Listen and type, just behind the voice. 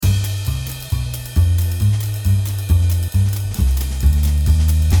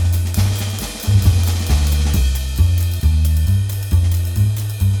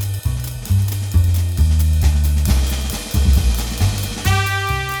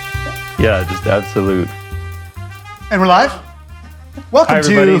Yeah, just absolute. And we're live. Welcome Hi,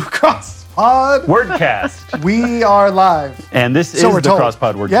 everybody. to CrossPod. Wordcast. We are live. And this is So we're the told.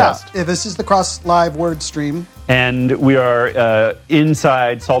 CrossPod Wordcast. Yeah, this is the Cross Live Word Stream. And we are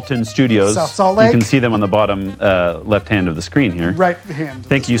inside Salton Studios. South Salt Lake. You can see them on the bottom left hand of the screen here. Right hand.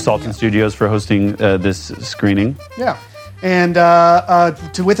 Thank you, Salton Studios, for hosting this screening. Yeah. And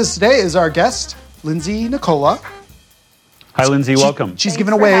with us today is our guest, Lindsay Nicola. Hi, Lindsay. Welcome. She's Thanks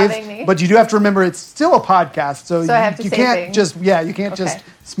giving a for wave, having me. but you do have to remember it's still a podcast, so I have to you say can't things. just just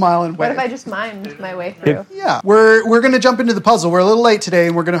smile and wave. What if I just mimed my way through? Yeah, we're going to jump into the puzzle. We're a little late today,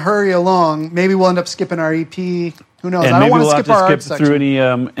 and we're going to hurry along. Maybe we'll end up skipping our EP. Who knows? And I don't maybe want we'll to have skip our to art skip section. through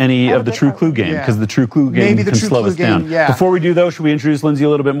any of the good True part. Clue game, Yeah. because the True Clue game Maybe the can True slow Clue us down. game, yeah. Before we do, though, should we introduce Lindsay a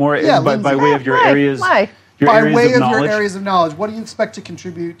little bit more? Yeah, by Lindsay. way of your Why? areas. Why? Your By areas way of of knowledge. your areas of knowledge, what do you expect to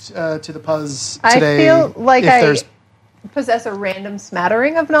contribute to the Puzz I today? feel like if I there's- possess a random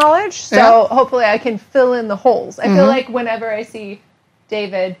smattering of knowledge, so Yeah. hopefully I can fill in the holes. I feel like whenever I see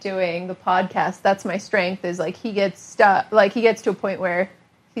David doing the podcast, that's my strength. Is like he gets stuck, like he gets to a point where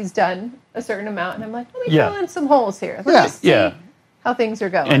he's done a certain amount, and I'm like, let me Yeah. fill in some holes here. Yeah. Let's just see Yeah. how things are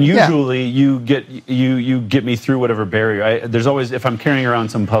going. And usually you get me through whatever barrier. There's always, if I'm carrying around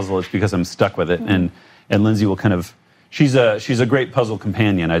some puzzle, it's because I'm stuck with it. And Lindsay will kind of, she's a great puzzle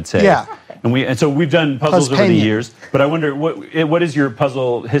companion, I'd say. Yeah. And so we've done puzzles over the Puzzpanion. years. But I wonder what is your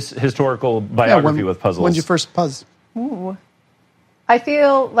puzzle historical biography with puzzles? When'd you first Puzz? I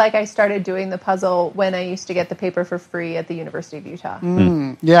feel like I started doing the puzzle when I used to get the paper for free at the University of Utah.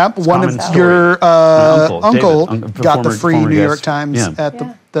 Yeah, one common of story. your uncle, David, got the free former New York guest. Times Yeah. at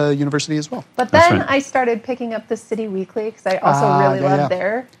Yeah. the university as well. But That's then right. I started picking up the City Weekly because I also really yeah. love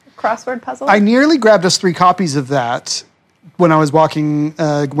their crossword puzzles. I nearly grabbed us 3 copies of that when I was walking,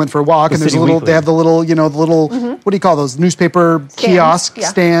 went for a walk, and there's City a little. Weekly. They have the little, what do you call those? Newspaper kiosk yeah.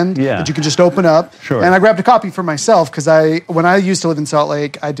 stand Yeah. that you can just open up. Sure. And I grabbed a copy for myself because when I used to live in Salt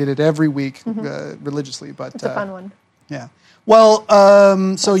Lake, I did it every week religiously. But It's a fun one. Yeah. Well,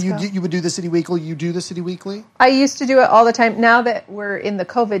 so Let's you go. you would do the City Weekly. You do the City Weekly. I used to do it all the time. Now that we're in the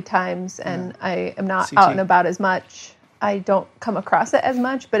COVID times and I am not CT. out and about as much, I don't come across it as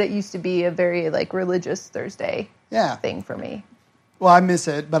much. But it used to be a very religious Thursday Yeah. thing for me. Well, I miss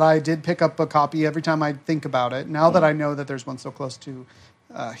it, but I did pick up a copy every time I think about it. Now that I know that there's one so close to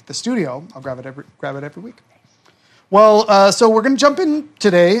the studio, I'll grab it every week. Well, so we're going to jump in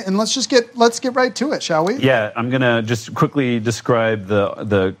today, and let's get right to it, shall we? Yeah, I'm gonna just quickly describe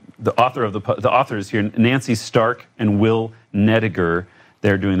the author of the authors here, Nancy Stark and Will Nediger.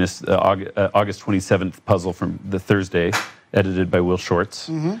 They're doing this August 27th puzzle from the Thursday, edited by Will Shorts.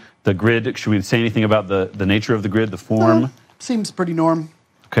 The grid. Should we say anything about the nature of the grid, the form? Seems pretty norm.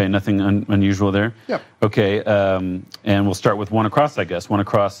 Okay, nothing unusual there. Yep. Okay, and we'll start with one across, I guess. One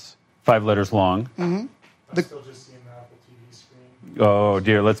across, 5 letters long. I'm still just seeing the Apple TV screen. Oh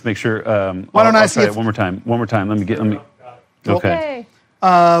dear, let's make sure. Why don't I I'll see try if- it one more time? One more time. Let me. Got it. Okay.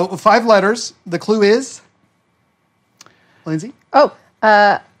 Yay. 5 letters. The clue is Lindsay. Oh,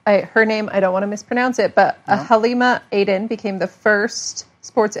 her name, I don't want to mispronounce it, but Halima Aden became the first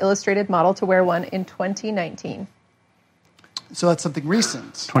Sports Illustrated model to wear one in 2019. So that's something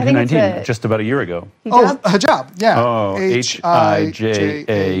recent. 2019, a- just about a year ago. Oh, hijab. Yeah. Oh,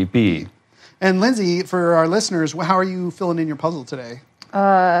 Hijab. And Lindsay, for our listeners, how are you filling in your puzzle today?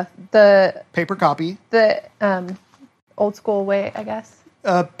 The Paper copy, old school way, I guess.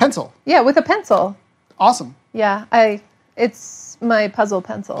 pencil. Yeah, with a pencil. Awesome. Yeah, it's my puzzle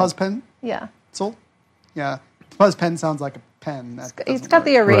pencil. Puzz pen. Yeah. Pencil. Yeah. Puzz pen sounds like a pen. That It's doesn't got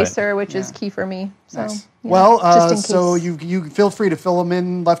the work. eraser, which is Yeah. key for me. So, Nice. yeah, Well, just in so case. you feel free to fill them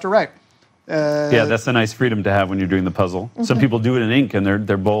in left or right. Yeah, that's a nice freedom to have when you're doing the puzzle. Some people do it in ink, and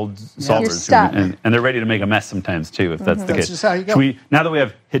they're bold solvers, You're stuck. and they're ready to make a mess sometimes too, if that's the That's case. just how you go. Should we, now that we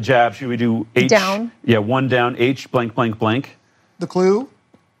have hijab, should we do H Down. Yeah, one down. H blank blank blank. The clue,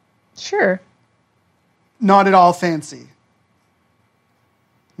 Sure. not at all fancy.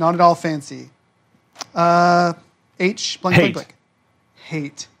 Not at all fancy. H blank Hate. blank blank.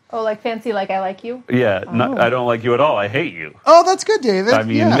 Hate. Oh, like fancy, like I like you? Yeah, I don't like you at all. I hate you. Oh, that's good, David. I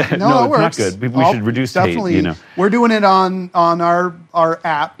mean, yeah. no, it it's not works. good. We should reduce hate, definitely. you know. We're doing it on our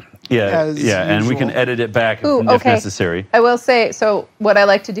app. Yeah, as and we can usual. edit it back Ooh, if okay. necessary. I will say, so what I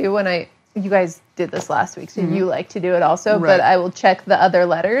like to do when you guys did this last week, so you like to do it also, Right. but I will check the other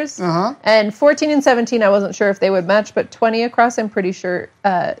letters. Uh-huh. And 14 and 17, I wasn't sure if they would match, but 20 across, I'm pretty sure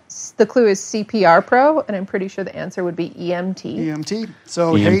the clue is CPR Pro, and I'm pretty sure the answer would be EMT. EMT.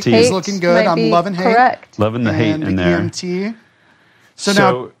 So EMT. hate is looking good. might I'm be loving hate. correct. Loving the hate And in there. EMT. So So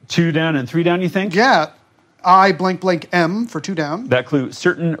now, 2 down and 3 down, you think? yeah. I blank blank M for 2 down. That clue,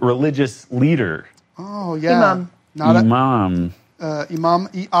 certain religious leader. Oh, yeah. Imam. Not Imam. Imam,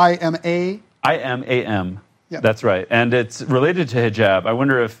 E-I-M-A. I-M-A-M. Yep. That's right. And it's related to hijab. I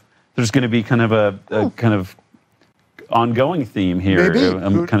wonder if there's going to be kind of a kind of ongoing theme here. Maybe.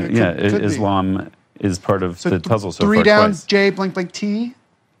 Kind of, Could be. Islam is part of the puzzle so 3 far down, twice. J blank blank T.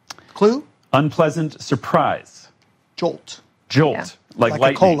 Clue? Unpleasant surprise. Jolt. Jolt. Yeah. Like a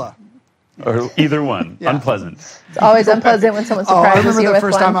lightning. cola. Or either one. Yeah. Unpleasant. It's always unpleasant when someone Oh, I surprises remember you the with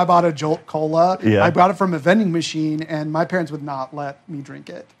first one. time I bought a Jolt Cola. Yeah. I bought it from a vending machine, and my parents would not let me drink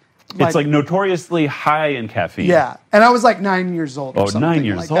it. It's like notoriously high in caffeine. Yeah, and I was like 9 years old. Or Oh, something 9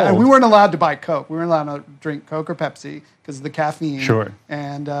 years like that. And old. we weren't allowed to buy Coke. We weren't allowed to drink Coke or Pepsi because of the caffeine. Sure.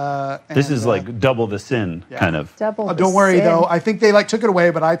 And This is like double the sin, yeah. kind of. Double the don't worry sin. though. I think they like took it away,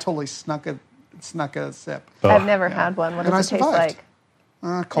 but I totally snuck a sip. I've never had one. What And I does it taste survived.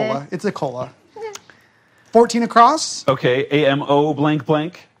 like? Cola. It's a cola. 14 across. Okay, A-M-O blank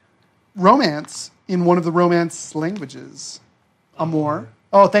blank. Romance in one of the Romance languages. Amor.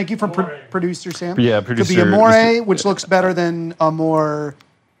 Oh, thank you from Amore. producer Sam. Yeah, Could producer be Amore, Mr. which looks better than Amor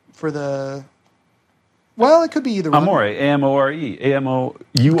for the. Well, it could be either one. Amore, A-M-O-R-E.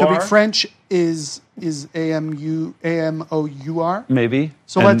 A-M-O-U-R? Could be French is A-M-O-U-R. Maybe.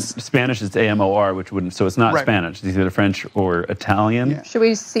 So And let's- Spanish is A-M-O-R, which wouldn't, so it's not Right. Spanish. It's either French or Italian. Yeah. Should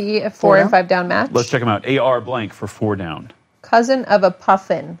we see if 4 4 and down? 5 down match? Let's check them out. A-R blank for 4 down. Cousin of a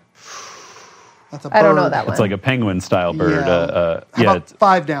puffin. That's a I don't know bird. that one. It's like a penguin style bird. How Yeah, about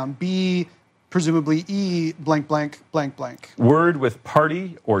 5 down? B, presumably E blank blank blank blank. word with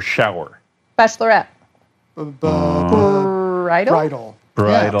party or shower. Bachelorette. Bridal. Bridal?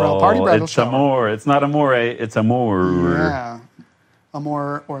 Bridal. Party bridal It's shower. amore. It's not amore. It's amore. Yeah.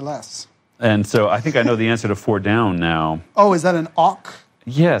 Amor or less. And so I think I know the answer to 4 down now. Oh, is that an auk?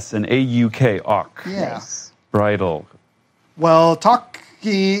 Yes, an A-U-K, awk. Yeah. Nice. Bridal. Well,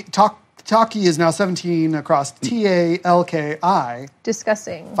 Taki is now 17 across. T-A-L-K-I.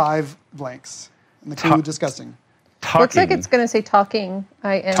 Discussing. 5 blanks. And the clue discussing. Talking. Looks like it's going to say talking.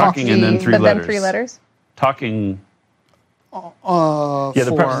 Talking and then 3 but letters. then 3 letters. Talking. Yeah, the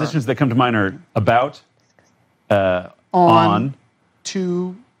 4. prepositions that come to mind are about, On. on,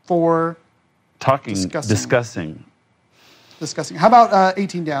 2, 4, talking, Discussing. discussing. How about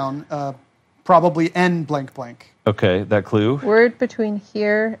 18 down? Probably N blank blank. Okay, that clue Word between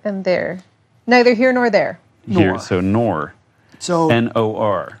here and there. Neither here nor there. here. Nor. So nor, So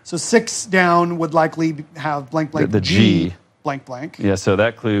N-O-R. so 6 down would likely have blank blank. The G. Blank blank. Yeah, so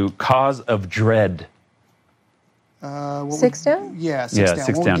that clue, cause of dread. What 6 down? Yeah, 6 Yeah, down. 6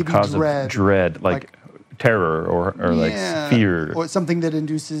 What would down, give you cause of dread, like terror or like yeah, fear. or something that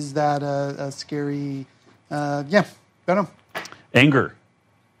induces that scary. Yeah, don't know. Anger.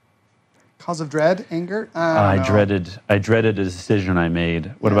 Cause of dread, anger. I don't know. dreaded a decision I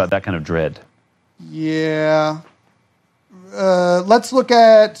made. What about that kind of dread? Yeah. Let's look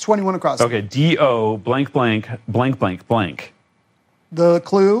at 21 across. Okay, D-O blank blank blank blank blank. The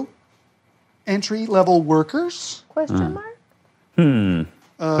clue: entry level workers. Question mark? With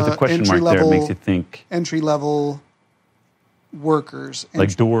a question mark there, it makes you think Entry level workers.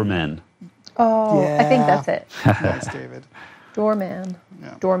 like doormen. Oh, I think that's it. Nice, David. Doorman.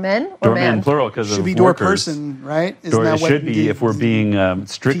 Yeah. Doormen or Doorman man? plural because of Should be door workers. person, right? Isn't Door, that it what should be the- if we're being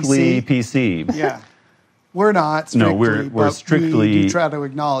strictly PC. Yeah. We're not No, strictly, we're but strictly- we do try to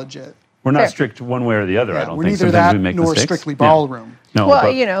acknowledge it. We're not Fair. strict one way or the other. I Yeah, don't we're think. neither Sometimes that we make nor mistakes. strictly Yeah. ballroom. No, Well,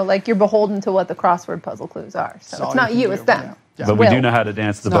 but, you know, like you're beholden to what the crossword puzzle clues are. So That's all it's not can you, do. it's them. Yeah. Yeah. but we do Will. know how to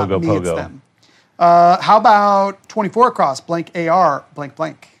dance the It's not bogo me, it's pogo. them. How about 24 across? Blank AR, blank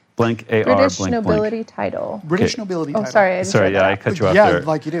blank. Blank AR British blank nobility blank. title. British Okay. nobility Oh, title. sorry, I just Sorry, read yeah, that I out. cut you off Yeah, there.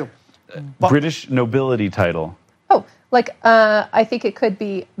 like you do. British nobility title. Oh, like I think it could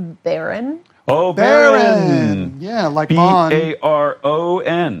be Baron. Oh, Baron. Baron. Yeah, like Bond.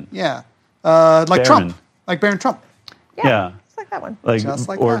 B-A-R-O-N. Yeah. Like Baron. Trump. Like Baron Trump. Yeah. It's like that one. Like, Just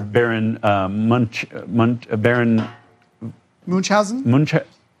like or that. Baron Baron Munchausen? Munch.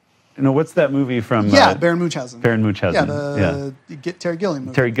 No, what's that movie from? Yeah, Baron Munchausen. Baron Munchausen. Yeah, the Get Terry Gilliam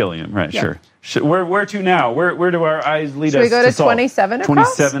movie. Terry Gilliam, right? Yeah. Sure. Where to now? Where do our eyes lead Should us? we go to solve? 27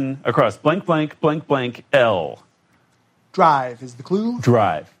 across? 27 across. Blank blank blank blank L. Drive is the clue.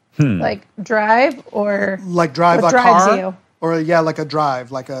 Drive. Like drive or Like drive What a drives car. you? Or yeah, like a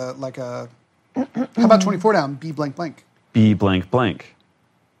drive. Like a how about 24 down? B blank blank. B blank blank.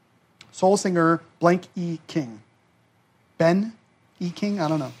 Soul singer blank E King. Ben E King? I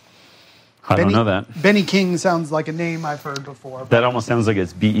don't know. I don't know that. Benny King sounds like a name I've heard before. That almost sounds like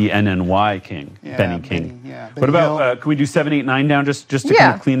it's Benny King. Yeah, Benny King. Benny, yeah. What Benny about, Hill. can we do 7, 8, 9 down just to kind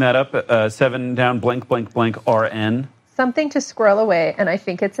Yeah. of clean that up? 7 down, blank, blank, blank, RN. Something to squirrel away, and I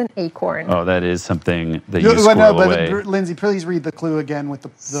think it's an acorn. Oh, that is something that No, you squirrel no, but away. Lindsay, please read the clue again with the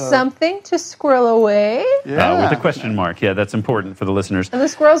Something to squirrel away, yeah. With a question mark. Yeah, that's important for the listeners. and the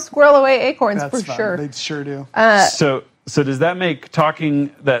squirrels squirrel away acorns That's for fine. sure. They sure do. So does that make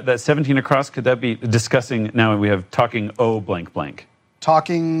talking, that 17 across, could that be discussing, now we have talking blank, blank.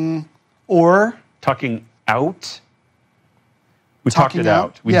 Talking or Talking out? We talked talking it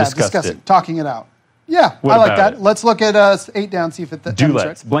out. We yeah, discussed discussing, it. talking it out. Yeah, What I like about that. it? Let's look at 8 down, see if it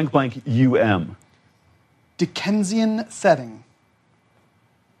Duets, blank, blank, UM. Dickensian setting.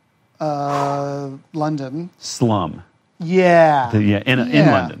 London. Slum. Yeah. In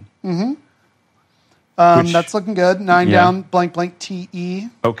Yeah. London. Which- That's looking good. 9 Yeah. down, blank, blank, TE.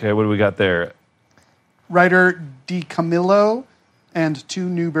 Okay, what do we got there? Writer Di Camillo and 2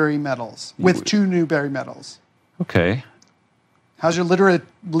 Newbery medals. With 2 Newbery medals. Okay. How's your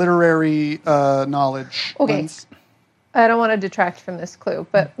literary knowledge? Okay. Linz? I don't want to detract from this clue,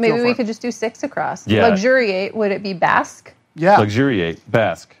 but maybe for we it. could just do 6 across. Yeah. Luxuriate, would it be Basque? Yeah. Luxuriate,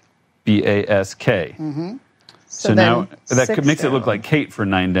 Basque. BASK. So now that six makes it look down. like Kate for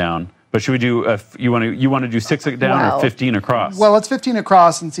 9 down. But should we do, you want to do 6 down Wow. or 15 across? Well, let's 15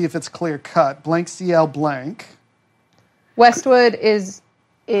 across and see if it's clear cut. Blank CL blank. Westwood is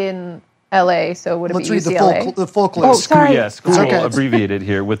in LA, so would it Let's be read UCLA? the full clue. Oh, sorry. Yeah, school It's okay. abbreviated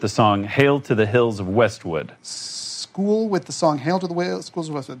here with the song Hail to the Hills of Westwood. School with the song "Hail to the Schools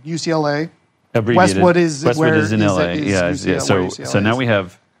of Westwood." UCLA. Abbreviated. Westwood is Westwood where is in is LA. it- is yeah, UCLA, So where UCLA so now is. we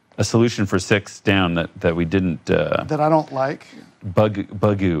have a solution for 6 down that we didn't That I don't like. Bugu.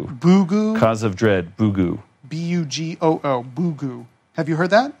 Bugu. Cause of dread, Bugu. Bugoo. Bugu. Have you heard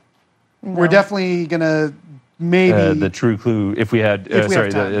that? We're definitely gonna maybe. The true clue, if we had, If we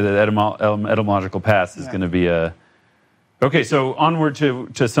have sorry, time. the etymological pass is Yeah. going to be a. Okay, so onward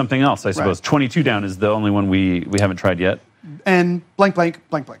to something else, I suppose. Right. 22 down is the only one we haven't tried yet. and blank, blank,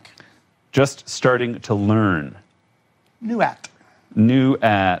 blank, blank. Just starting to learn. New at. New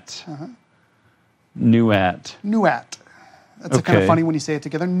at. New at. New at. That's kind of Okay. funny when you say it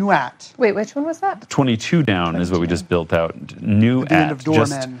together. New at. Wait, which one was that? 22 down is what we just built out. New At the at. end of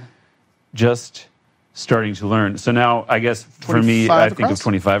doormen. Just starting to learn. So now, I guess for me, 25 I think across? of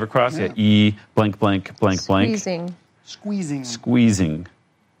 25 across. Yeah. Yeah. E blank blank blank blank. Squeezing. Squeezing. Squeezing.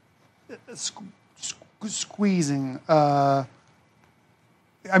 Squeezing. I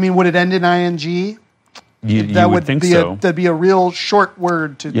mean, would it end in ing? You would think be so. that'd be a real short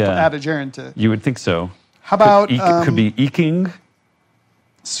word to Yeah. add a gerund to. You would think so. How about could be eking?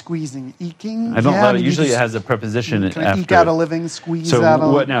 squeezing, eking? I don't Yeah, love I it. mean, Usually you it has a preposition just, can I after. eke out a living, squeeze So out a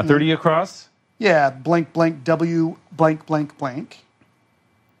what now? 30 across? Yeah, blank, blank, W, blank, blank, blank.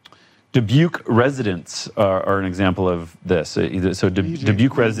 Dubuque residents are an example of this. So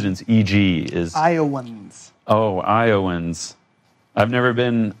Dubuque residents, e.g., is Iowans. Iowans. I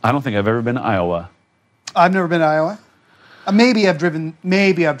don't think I've ever been to Iowa. I've never been to Iowa. Maybe I've driven through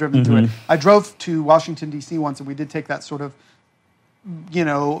it. Mm-hmm. I drove to Washington, D.C. once, and we did take that sort of,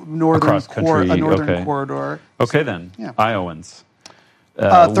 northern Across country, okay. corridor. Okay, then. Yeah. Iowans.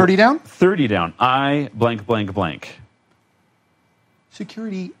 30 down? 30 down. I blank blank blank.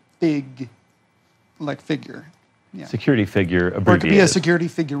 Security fig, like figure. Yeah. Security figure Or it abbreviated. could be a security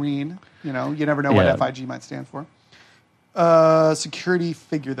figurine. You never know Yeah. what FIG might stand for. Security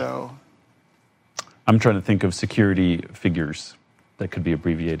figure, though. I'm trying to think of security figures that could be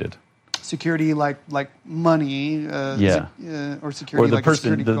abbreviated. Security, like money. Yeah. Or security, Or the like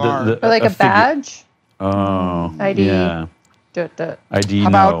person, a security guard. Or like a figure. badge? Oh, ID. yeah. ID How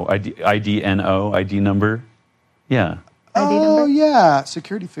about- IDNO, ID number. Yeah. ID Oh number? yeah,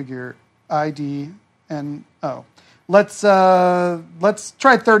 security figure, ID, and O. Let's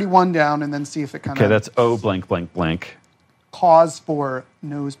try 31 down and then see if it kind Okay, of that's O blank blank blank. cause for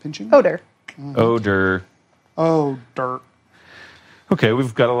nose pinching. Odor. Odor. Oh, dirt. Okay,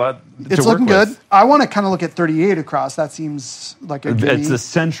 we've got a lot to It's work looking with. good. I want to kind of look at 38 across. That seems like a It's gimme. the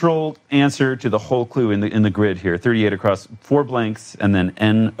central answer to the whole clue in the grid here. 38 across, 4 blanks, and then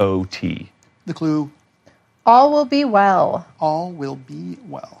NOT. The clue. All will be well. All will be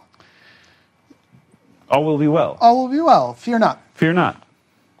well. All will be well. All will be well. Fear not. Fear not.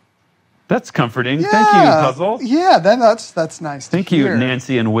 That's comforting. Yeah. Thank you, Puzzle. Yeah, that's nice. to Thank you, hear.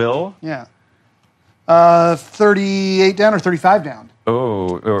 Nancy and Will. Yeah. 38 down or 35 down.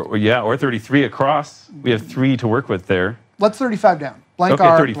 Oh, or 33 across. We have 3 to work with there. Let's 35 down. Blank Okay,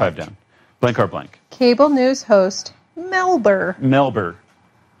 R, 35 blank. down. Blank or blank. Cable news host Melber. Melber.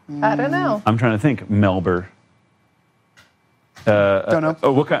 I don't know. I'm trying to think. Melber. Don't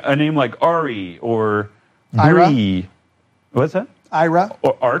know. What kind? A name like Ari or Ira? Bree. What's that? Ira.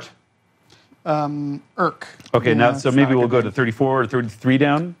 Or Art? Irk. Okay, Yeah, now so it's maybe not a we'll good go name. to 34 or 33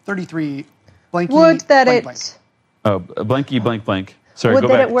 down. 33. Blanky. Would that blank, it. blank. Oh, blanky blank blank. Sorry, Would go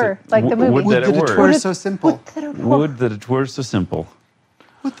that back it were, to, like the movie. Would that it it were were. so simple. Would that it were so simple.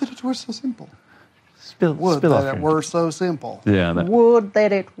 Would that it were so simple. Spill, Would spill off that it here. were so simple. Yeah, that, Would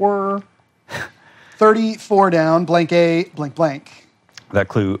that it were. 34 down. Blank A. Blank blank. that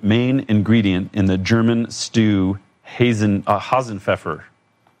clue. Main ingredient in the German stew Hasenpfeffer.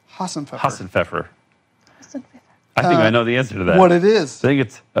 Hassenpfeffer. Hassenpfeffer. I think I know the answer to that. What it is. I think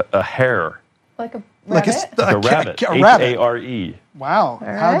it's a hare. Like a Like rabbit? Like a rabbit. A rabbit. H-A-R-E. Wow.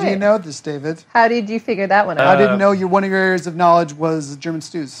 How do you right. know this, David? How did you figure that one I out? didn't know one of your areas of knowledge was German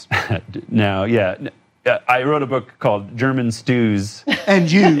stews. Now, yeah. I wrote a book called German Stews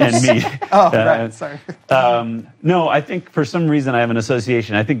And you. and Me. Oh, right. Sorry. No, I think for some reason I have an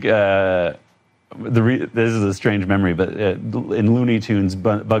association. I think this is a strange memory, but in Looney Tunes,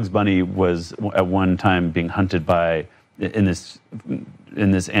 Bugs Bunny was at one time being hunted by in this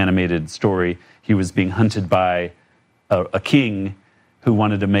animated story. He was being hunted by a king who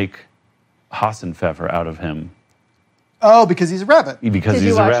wanted to make Hassenpfeffer out of him Oh, because he's a rabbit. because Did he's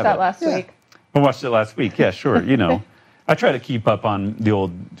you a watch rabbit. that last Yeah. week? I watched it last week. Yeah, sure. You know, I try to keep up on the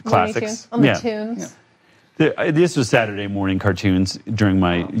old Looney classics. Tunes? On the Yeah. tunes? This was Saturday morning cartoons during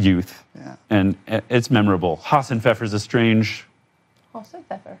my youth, Yeah. and it's memorable. Hassenpfeffer's a strange, Also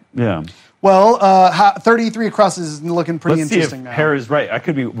pepper. yeah. Well, 33 across is looking pretty Let's see if interesting now. Hare is right. I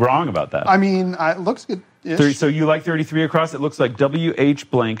could be wrong about that. I mean, it looks good. So you like 33 across? It looks like WH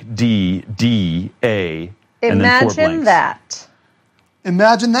blank D D A and then 4 Imagine blanks. that.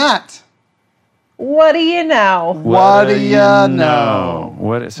 Imagine that. What do you know? What do you know?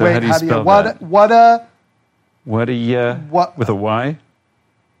 What? So Wait, how do you spell what? that? What do you? What- With a Y?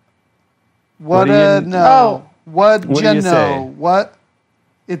 What do you- know? Oh. What What do you you know? say? What?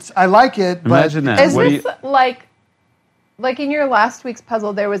 It's. I like it. But Imagine that. Is What do this like in your last week's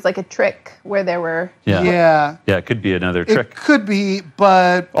puzzle, there was like a trick where there were... Yeah. Yeah. Yeah, it could be another It trick. could be,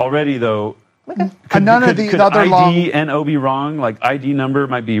 but Already though, none of the could other ID long and O be wrong? Like ID number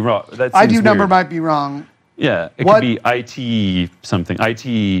might be wrong. That ID seems number weird. might be wrong. Yeah, it What- could be IT something.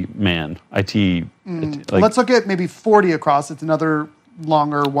 IT man. IT. Like, Let's look at maybe 40 across. It's another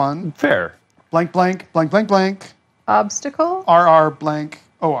longer one. fair. Blank, blank, blank, blank, blank. Obstacle? RR blank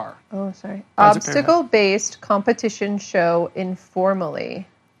OR. Oh, sorry. That's a Obstacle-based competition show informally.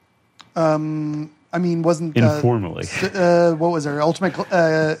 I mean, wasn't Informally. what was there? Ultimate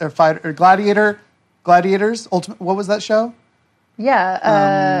Fighter, Gladiators. Ultimate. What was that show?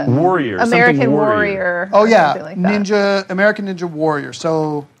 Yeah. Warrior. something American Warrior. Oh or yeah, something like that. American Ninja Warrior.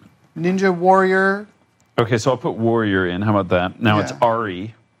 So, Ninja Warrior. Okay, so I'll put warrior in. How about that? Now it's Yeah.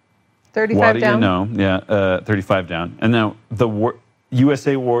 Ari. 35 What do down. you know? Yeah, 35 down. And now the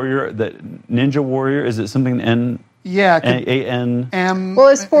USA Warrior, the Ninja Warrior, is it something N Yeah. A N? M. Well,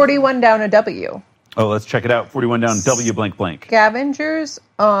 is 41 down a W? Oh, let's check it out. 41 down. W blank blank. Scavengers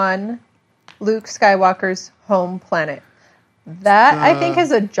on Luke Skywalker's home planet. That, I think,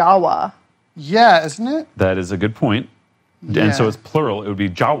 is a Jawa. Yeah, isn't it? That is a good point. Yeah. And so it's plural. It would be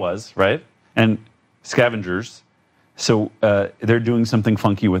Jawas, right? And scavengers. So they're doing something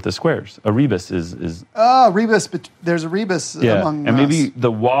funky with the squares. A rebus is Oh, rebus. But there's a rebus yeah. among And maybe us.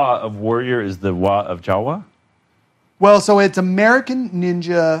 the Wa of warrior is the Wa of Jawa. Well, so it's American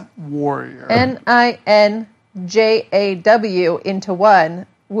Ninja Warrior. NINJAW into one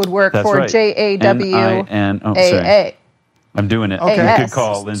would work That's for right. JAWAA. N-I-N- oh, sorry. I'm doing it. Okay. Good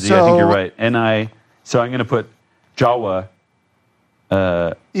call, Lindsay. I think you're So- right. So I'm going to put Jawa.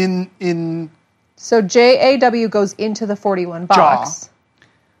 in So JAW goes into the 41 box.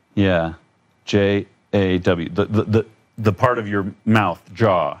 Yeah. J-A-W. The part of your mouth,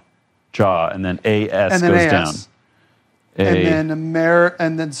 jaw, and then A-S and then goes AS. down.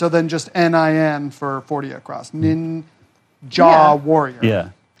 And then so then just NIN for 40 across. Ninja Yeah. Warrior. Yeah.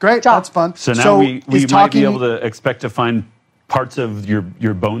 Great. Jaw. That's fun. So now we is might be talking- able to expect to find parts of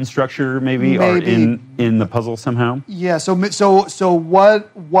your bone structure maybe are Maybe. in the puzzle somehow. Yeah. So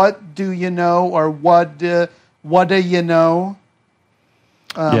what do you know, or what do you know?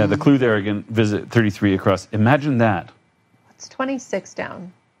 Yeah, the clue there again, visit 33 across. Imagine that. It's 26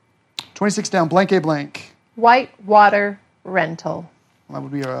 down. 26 down. Blank A blank. White water rental. That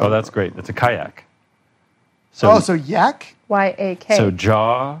would be a. Oh, that's great. That's a kayak. So, so yak. YAK. so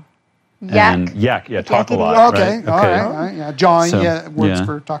jaw Yak. and yak. Yeah, Like talk a yakety lot. yak. Okay. Right? All right. Yeah. Jawing. So, yeah. Words yeah.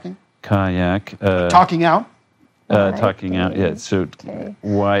 for talking. Kayak. Talking out. Talking out. Yeah. So Okay.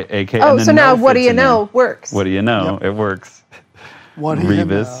 Y-A-K. Oh, and then so now no what do fits you in there. know works. What do you know? Yep. It works. What do you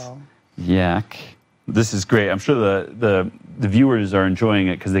Rebus. know? Yak. This is great. I'm sure the viewers are enjoying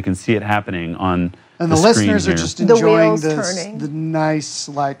it because they can see it happening on And the screen listeners are here. just The enjoying wheels this, turning. the nice,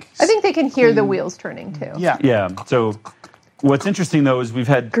 like. I think they can hear the wheels turning too. Yeah. Yeah. So what's interesting though is we've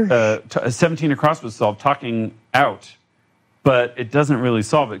had 17 across was solved talking out, but it doesn't really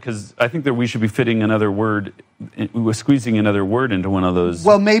solve it because I think that we should be fitting another word, we're squeezing another word into one of those.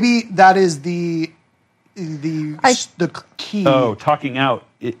 Well, maybe that is the key. Oh, talking out.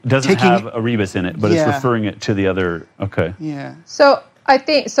 It doesn't Taking- have a rebus in it, but it's Yeah. referring it to the other. Okay. Yeah. So I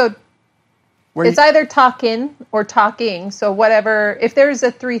think so. Where It's either talkin' or talking. So whatever. If there's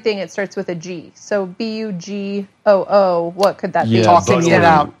a 3 thing, it starts with a G. So Bugoo. What could that be? Yeah, talking bug- it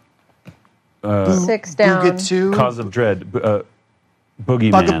out. 6 down. Bugatu. Cause of dread.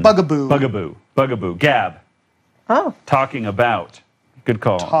 Boogeyman. Bugaboo. Bugaboo. Gab. Oh, Talking about. Good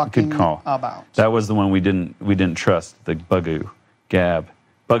call. Talking Good call. about. That was the one we didn't trust. The Gab.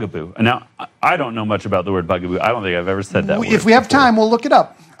 Bugaboo. And now I don't know much about the word bugaboo. I don't think I've ever said that word. If we have before. time, we'll look it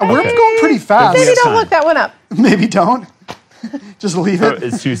up. We're Okay. going pretty fast. maybe have don't time. look that one up. Maybe don't. Just leave Oh, it.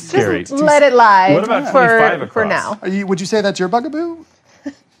 it's too scary. Let it lie. What about 25 for across? now? Would you say that's your bugaboo?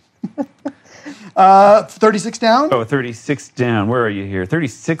 36 down? Oh, 36 down. Where are you here?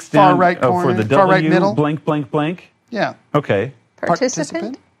 36 Far down. right Oh, corner, for the far W, right middle. blank, blank, blank. Yeah. Okay.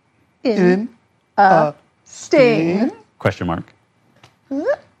 Participant in In sting. Question mark.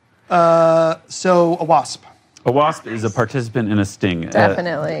 so a wasp. A wasp is a participant in a sting.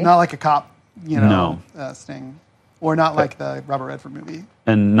 Definitely. Not like a cop, No. sting. Or not like the Robert Redford movie.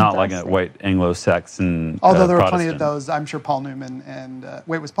 And not like a Interesting. white Anglo-Saxon Although there were plenty of Protestant. those. I'm sure Paul Newman and...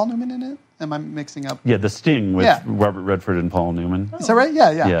 wait, was Paul Newman in it? Am I mixing up? Yeah, the sting with Yeah. Robert Redford and Paul Newman. Is that right?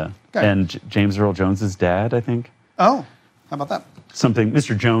 Yeah, yeah. Yeah. Okay. And James Earl Jones's dad, I think. Oh, how about that? Something.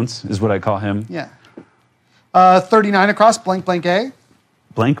 Mr. Jones is what I call him. Yeah. 39 across, blank, blank, A.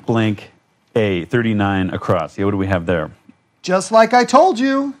 Blank, blank, A, 39 across. Yeah, what do we have there? Just like I told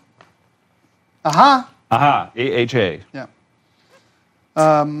you. Aha. Aha, AHA. Yeah.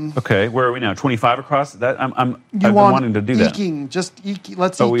 Okay, where are we now? 25 across? That I've been want wanting to do that. eking. Just eking.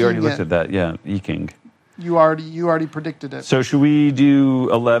 Let's Oh, we eking already it. looked at that. Yeah, eking. You already predicted it. So should we do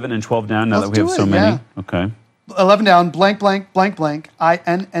 11 and 12 down now Let's that we have do so it, many? yeah. Okay. 11 down, blank, blank, blank, blank,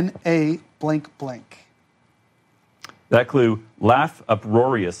 INNA, blank, blank. That clue, laugh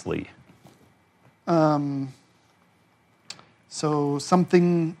uproariously. So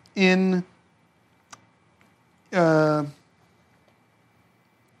something in...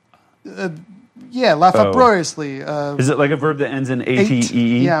 yeah, laugh Oh. uproariously. Is it like a verb that ends in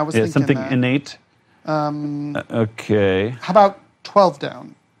A-T-E-E? Yeah, I was thinking something that. innate? Okay. How about 12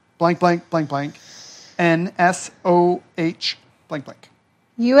 down? Blank, blank, blank, blank. NSOH, blank, blank.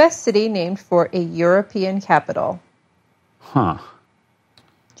 U.S. city named for a European capital. Huh.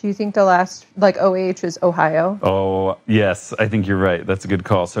 Do you think the last, like OH is Ohio? Oh, yes, I think you're right. That's a good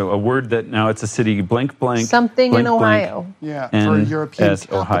call. So a word that now it's a city, blank, blank. Something blank, in blank. Ohio. Yeah, for a N European S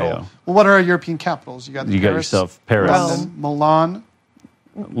capital. Ohio. Well, what are our European capitals? You got You got Paris, yourself Paris. London, Milan.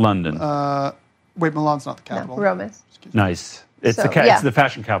 London. Wait, Milan's not the No, capital. Rome is. Nice. It's So, it's yeah. the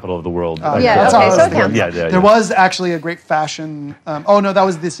fashion capital of the world. Yeah, That's okay, how I so was it thinking. counts. Yeah. There was actually a great fashion. Oh no, that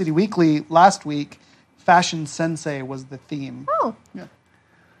was the City Weekly last week. Fashion Sensei was the theme. Oh,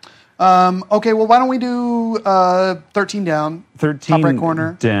 Okay, well, why don't we do 13 down? 13 Top right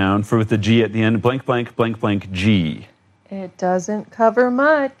corner. down for with the G at the end. Blank, blank, blank, blank, G. it doesn't cover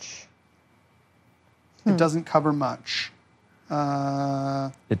much. It doesn't cover much.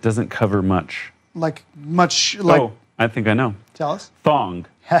 It doesn't cover much. Like much. Like Oh, I think I know. tell us. Thong.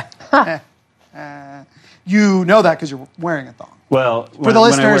 You know that because you're wearing a thong. Well, For the when I wear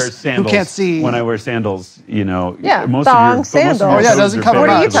listeners who sandals, can't see- when I wear sandals, you know, Yeah, most thong of your, sandals. Oh, yeah, it clothes doesn't are cover bigger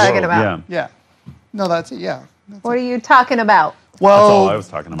much. What are you than the talking world. about? Yeah. Yeah. No, that's it. Yeah. What are you talking about? Well, all I was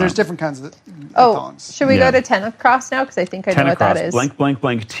talking about. There's different kinds of Oh, thongs. should we Yeah. go to 10 across now? Because I think I know 10 what across. that is. Blank, blank,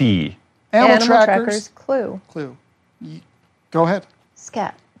 blank, T. Animal trackers. Clue. Clue. Go ahead.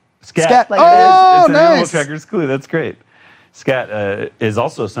 Scat. Scat. Scat. Like Oh, It's an animal nice. tracker's clue. That's great. Scat is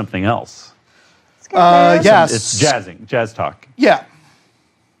also something else. Scat. Yes. It's jazzing, jazz talk. Yeah.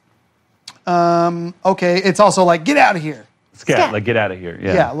 Okay. It's also like get out of here. Scat, Scat. like get out of here.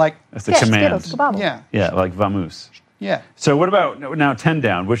 Yeah, Yeah. Like that's a Scat, command. Skittles, kabobble. yeah. Yeah, like vamos. Yeah. So what about now 10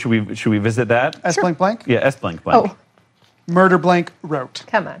 down? What should we visit that? S blank blank. Yeah, S blank blank. Oh, Murder blank wrote.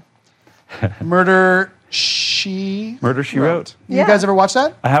 come on. Murder she. Murder, She Wrote. You Yeah. guys ever watch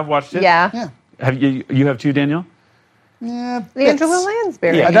that? I have watched it. Yeah. Yeah. Have you have too, Daniel? Yeah. Angela bits.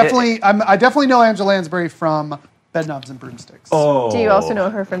 Lansbury. Yeah. I definitely know Angela Lansbury from Bedknobs and Broomsticks. Oh. Do you also know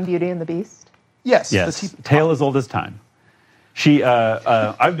her from Beauty and the Beast? Yes. Yes. the tea- Tale as old as time. She.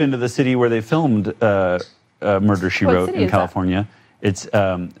 I've been to the city where they filmed Murder, She What Wrote city in is that? California. It's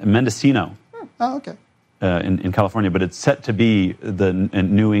Mendocino. Oh, okay. In California, but it's set to be the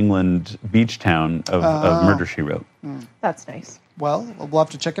New England beach town of Murder, She Wrote. That's nice. Well, we'll have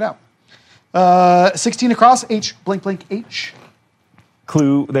to check it out. 16 across, H, blank, blank, H.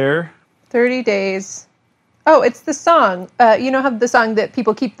 Clue there. 30 days. Oh, it's the song. You know how the song that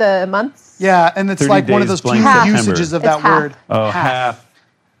people keep the months? Yeah, and it's 30 like one of days those blank cute September. usages of It's that half. word. Oh,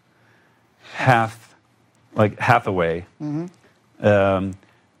 half, like Hathaway.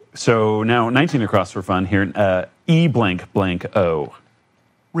 So now 19 across for fun here. E blank blank O.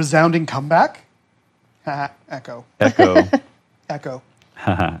 Resounding comeback. Haha, echo. Echo. Echo.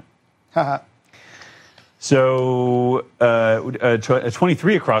 Haha. Haha. So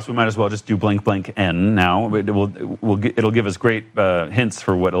 23 across, we might as well just do blank blank N now. It'll give us great hints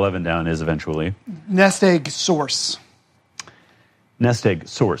for what 11 down is eventually. Nest egg source. Nest egg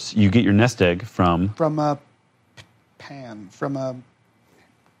source. You get your nest egg from From a pan. From a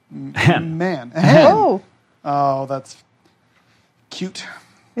hen. man. A hen. Oh, Oh, that's cute.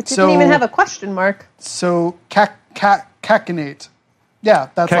 it didn't So- even have a question mark. So, cacinate. Yeah,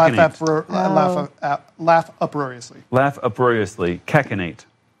 that's Cacinate. laugh uproariously. Laugh uproariously. Cacinate.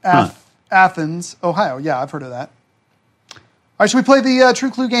 Athens, Ohio. Yeah, I've heard of that. All right, should we play the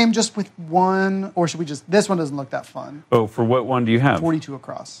True Clue game just with one, or should we just? This one doesn't look that fun. Oh, for what one do you have? 42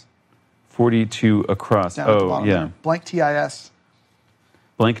 across. 42 across. Down at the Oh, bottom yeah. there. Blank TIS.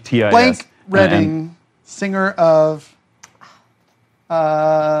 Blank TIS. Blank And- Redding, singer of.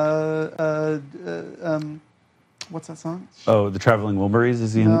 What's that song? oh, the Traveling Wilburys,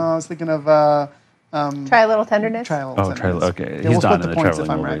 is he in? No, I was thinking of. Try a little tenderness. Try a Little Oh, Tenderness. okay. Yeah, He's we'll not split in the points if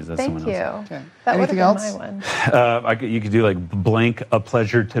Traveling I'm right. Wilburys. That's Thank someone you. else. Okay. That would Anything have else? been my one. You could do like blank, a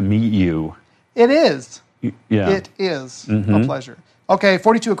pleasure to meet you. It is. Yeah. It is a pleasure. Okay,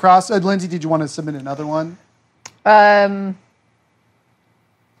 42 across. Lindsay, did you want to submit another one?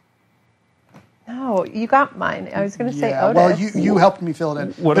 No, you got mine. I was going to say Otis. Well, you helped me fill it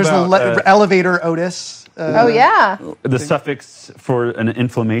in. What There's about, an elevator Otis. oh, yeah. The suffix for an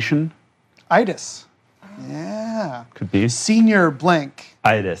inflammation Itis. Yeah. could be Senior blank.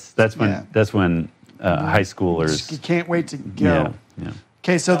 itis. That's when Yeah. high You schoolers. can't wait to go. Yeah. Yeah.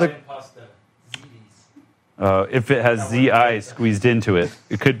 Okay, so the Italian pasta. Ziti's. If it has ZI squeezed into it,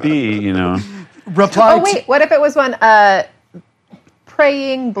 it could be, reply Oh, wait. What if it was one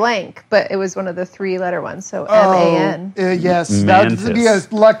praying blank, but it was one of the three-letter ones, so M-A-N. Yes, Mantis. that'd be a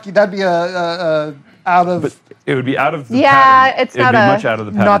lucky. That'd be a out of But it would be out of the Yeah, pattern. it's it would not be a- much out of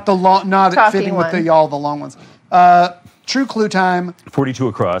the pattern. not the long, not Talking fitting with one. the long ones. True clue time. 42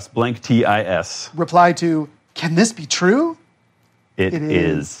 across, blank TIS. Reply to. Can this be true? It It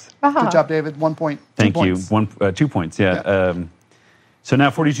is. is. Good job, David. 1 point. Thank 2 you. points. 2 points, yeah. Yeah. So now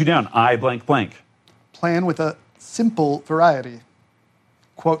 42 down. I blank blank. Plan with a simple variety.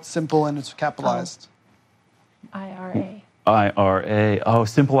 Quote simple and it's capitalized. IRA. IRA. Oh,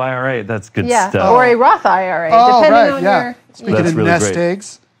 simple IRA. That's good Yeah, stuff. or a Roth IRA, Oh, depending right, on yeah. your... Speaking That's of really nest great.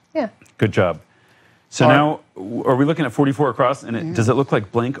 eggs, Yeah. Good job. So Are- now, are we looking at 44 across? And does it look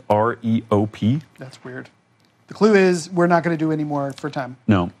like blank REOP? that's weird. The clue is we're not going to do any more for time.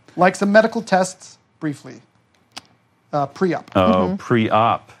 No. Like some medical tests, briefly. Pre-op. Oh,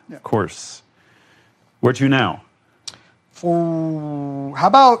 pre-op, Yeah. of course. Where to now? For how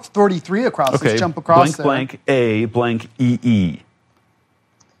about 33 across? Okay. Let's jump across blank there. blank A blank EE.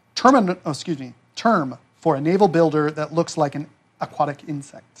 Term for a naval builder that looks like an aquatic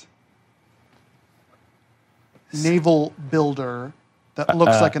insect. Naval builder that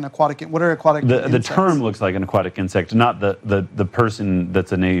looks like an aquatic. What are aquatic The insects? term looks like an aquatic insect, not the person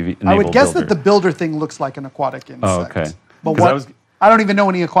that's a naval I would guess builder. that the builder thing looks like an aquatic insect. Oh, okay. But 'Cause what? I I don't even know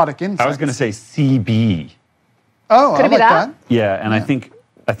any aquatic insects. I was going to say CB. Oh, Could I it be like that? that. Yeah, and I think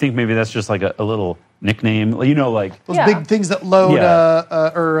maybe that's just like a little nickname. Like Those Yeah. big things that load, Yeah.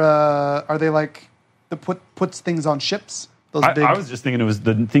 are they like that puts things on ships? Those I, big. I was just thinking it was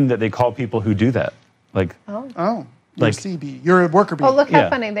the thing that they call people who do that. Like Oh. Oh, you're Like- a CB. You're a worker bee. Oh, look how Yeah.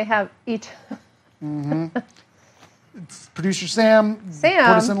 funny. They have each... Producer Sam. Sam,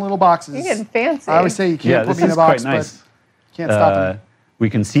 Put us in little boxes. You're getting fancy. I always say you can't yeah, put this me in is a box, quite nice. but can't stop him. We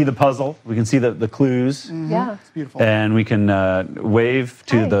can see the puzzle. We can see the clues. Yeah. It's beautiful. And we can wave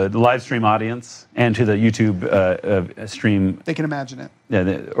to Hi. the live stream audience and to the YouTube stream, They can imagine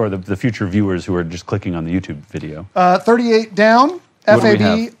it. or the future viewers who are just clicking on the YouTube video. 38 down. What do we FAB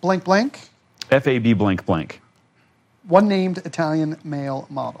have? blank blank. FAB blank blank. one named Italian male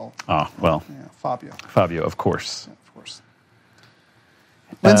model. Oh, well, Yeah, Fabio, Fabio, of course. of course.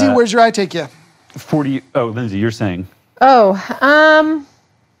 Lindsay, where's your eye take you? 40. Oh, Lindsay, you're saying. Oh,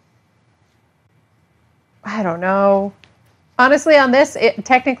 I don't know. Honestly, on this,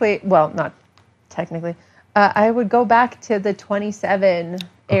 not technically, I would go back to the 27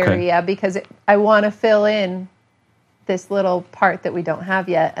 area because I want to fill in this little part that we don't have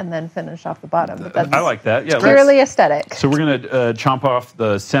yet and then finish off the bottom. But that's I like that. Yeah. purely aesthetic. So we're going to chomp off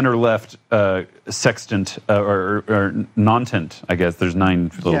the center left sextant or nontent, I guess. There's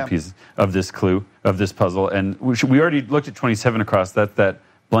 9 little pieces of this clue, of this puzzle. And we already looked at 27 across. That's that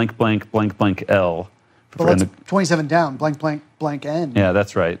blank, blank, blank, blank L. Well, that's 27 down, blank, blank, blank N. Yeah,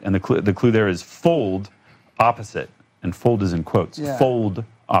 that's right. And the clue there is fold opposite. And fold is in quotes. Yeah. Fold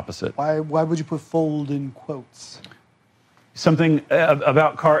opposite. Why would you put fold in quotes? Something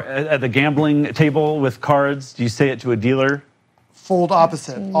about at the gambling table with cards. Do you say it to a dealer? Fold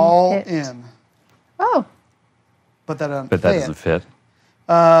opposite, all Hit. in. Oh, But that doesn't But that doesn't fit.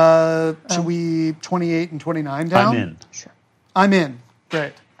 Should we 28 and 29 down? I'm in. sure. I'm in.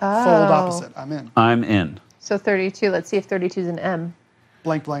 Great. Fold Oh. opposite. I'm in. I'm in. So 32. Let's see if 32 is an M.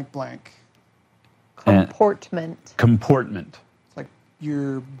 Blank, blank, blank. Comportment. Comportment. It's like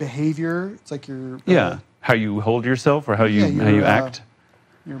your behavior. It's like your Yeah. How you hold yourself or how you your, act.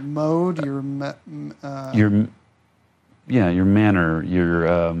 your mode, your Your manner,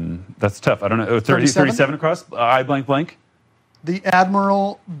 that's tough. I don't know. 30, 37? 37 across? I blank blank? the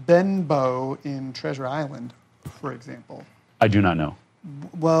Admiral Benbow in Treasure Island, for example. I do not know.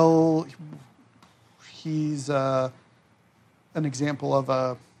 Well, he's an example of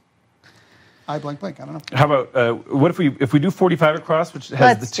a I blank blank. I don't know. How about, what if we do 45 across, which has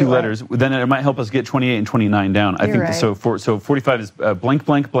Let's the 2 do it. letters, then it might help us get 28 and 29 down. I You're think right. so 45 is blank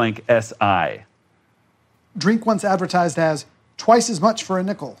blank blank SI. Drink once advertised as twice as much for a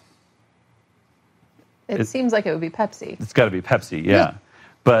nickel. It seems like it would be Pepsi. It's got to be Pepsi, yeah. Yeah.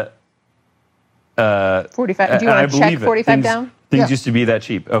 But 45. Do you and I want to check believe it. 45 Things- down? Things Yeah. used to be that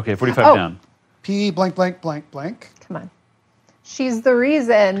cheap. Okay, 45 Oh. down. P blank blank blank blank. Come on. She's the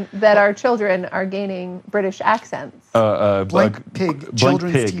reason that our children are gaining British accents. Blank Pig, Blank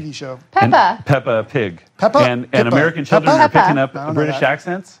children's Pig. TV show. And Peppa. Peppa Pig. Peppa? And Pippa. American children Peppa? are picking Peppa. up I don't know British that.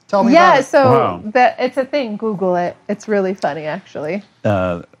 accents. Tell me Yeah, about it. so Wow. it's a thing. Google it. It's really funny, actually.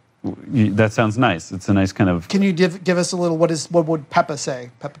 That sounds nice. It's a nice kind of. Can you give us a little? What would Peppa say?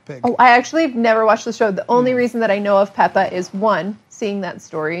 Peppa Pig. Oh, I actually have never watched the show. The only reason that I know of Peppa is one, seeing that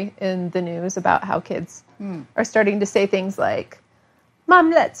story in the news about how kids are starting to say things like, "Mom,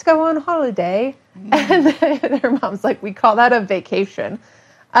 let's go on holiday," and their mom's like, "We call that a vacation."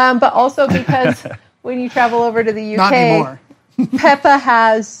 But also because when you travel over to the UK, Not anymore. Peppa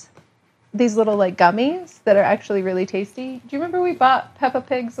has these little like gummies that are actually really tasty. Do you remember we bought Peppa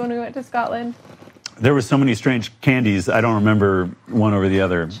Pigs when we went to Scotland? There were so many strange candies. I don't remember one over the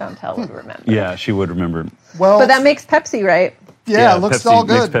other. Chantel would remember. Yeah, she would remember. Well, But that makes Pepsi, right? yeah, yeah, it looks Pepsi all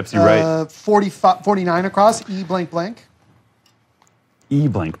makes good. Pepsi right. 49 across. E blank blank. E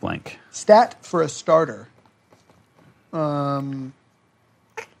blank blank. Stat for a starter.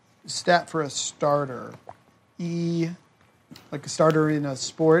 Stat for a starter. E, like a starter in a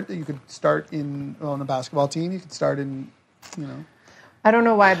sport. You could start on a basketball team. You could start in, I don't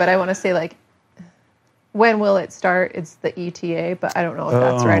know why, but I want to say like, when will it start? It's the ETA, but I don't know if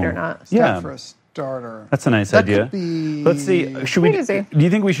that's right or not. stat Yeah. for a starter. That's a nice That idea. could be Let's see. Should we? Easy. Do you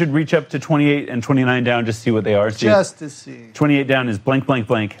think we should reach up to 28 and 29 down just to see what they are? See, just to see. 28 down is blank blank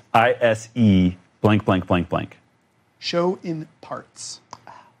blank ISE blank blank blank blank. Show in parts.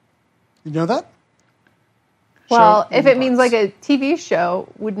 You know that? Well, Show if in it means parts. like a TV show,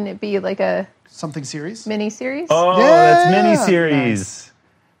 wouldn't it be like a Something series? mini series? Oh, Yeah. that's mini series.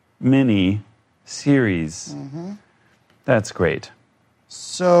 Mini series. Mm-hmm. That's great.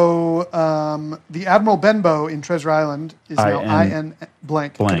 So the Admiral Benbow in Treasure Island is now I-N IN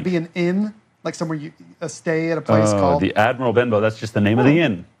blank. blank. Could it be an inn, like somewhere a stay at a place called? The Admiral Benbow. That's just the name of the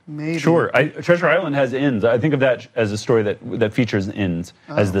inn. Maybe. Sure. Treasure Island has inns. I think of that as a story that features inns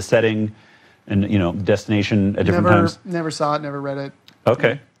as the setting and destination at different times. Never saw it. Never read it.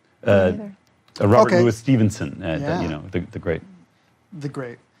 Okay. neither. Robert Okay. Louis Stevenson. Yeah. The great. The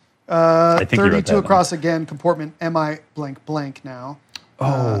great. I think you wrote 32 that across again. Comportment. MI blank blank now.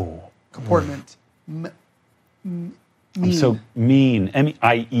 Comportment. I'm so mean.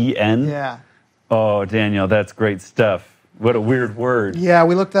 MEIEN. Yeah. Oh, Daniel, that's great stuff. What a weird word. Yeah,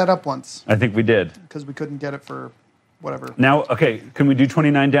 we looked that up once I think we did. because we couldn't get it for whatever. Now, okay, can we do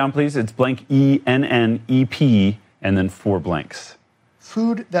 29 down, please? It's blank ENNEP and then 4 blanks.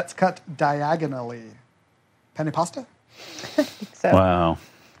 Food that's cut diagonally. Penne pasta? So, Wow.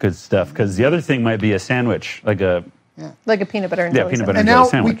 Good stuff. Because the other thing might be a sandwich, like a like a peanut butter and Yeah, jelly peanut butter And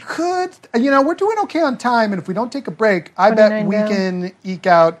sandwich. now we sandwich. could, we're doing okay on time, and if we don't take a break, I bet 29 we down. can eke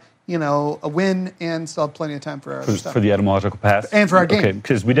out, a win and still have plenty of time for our other stuff. for the etymological pass. And for our game. Okay,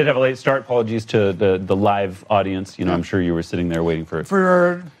 because we did have a late start. Apologies to the live audience. I'm sure you were sitting there waiting for it. For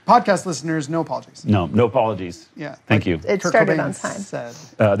our podcast listeners, no apologies. No apologies. Yeah. Thank you. It Kurt started Cobain on time. Said.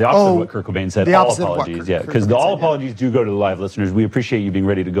 The opposite of what Kurt Cobain said. the All opposite of what apologies, Kurt- yeah. Kurt Because Cobain all said, yeah. apologies do go to the live listeners. We appreciate you being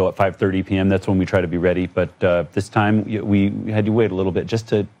ready to go at 5:30 p.m. That's when we try to be ready. But this time we had to wait a little bit just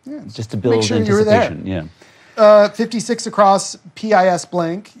to build sure you were there. anticipation. Yeah. 56 across PIS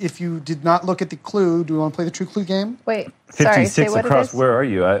blank. If you did not look at the clue, do we want to play the true clue game? Wait, sorry, say 56 what across. it is. Where are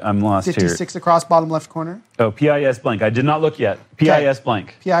you? I'm lost 56 across bottom left corner. here. Oh, PIS blank. I did not look yet. PIS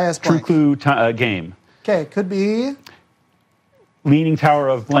blank. PIS True blank. clue game. Okay, could be Leaning Tower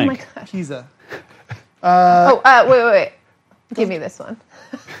of Oh my blank. god. Pisa. Wait. Give me this one.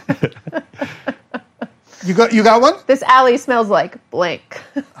 You got one? This alley smells like blank.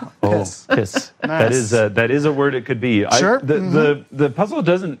 Piss. Piss. Nice. That is a word it could be. Sure. The puzzle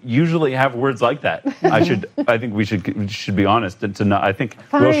doesn't usually have words like that. I think we should be honest and to not. I think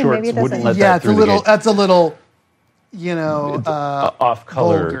Fine, Will maybe Shorts it wouldn't doesn't. let Yeah, that it's a through the little. gate. That's a little. Off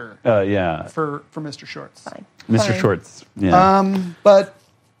color. vulgar. Yeah, For Mr. Shorts. Fine. Mr. Fine. Shorts. Yeah. But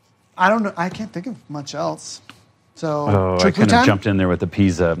I don't know. I can't think of much else. So I true clue kind of time. jumped in there with the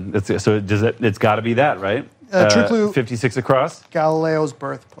Pisa. It's got to be that, right? True clue. 56 across. Galileo's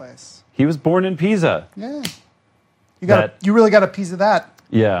birthplace. He was born in Pisa. Yeah. You really got a piece of that.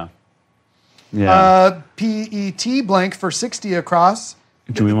 Yeah. Yeah. PET blank for 60 across.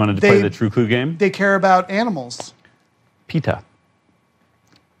 Do we want to play the True Clue game? They care about animals. PETA.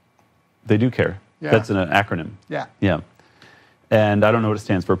 They do care. Yeah. That's an acronym. Yeah. Yeah. And I don't know what it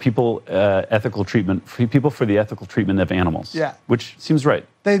stands for. People for the ethical treatment of animals. Yeah. Which seems right.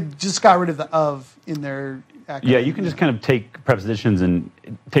 They just got rid of the of in their acronym. Yeah, you can just kind of take prepositions and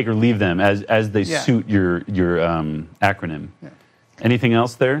take or leave them as they Yeah. suit your acronym. Yeah. Anything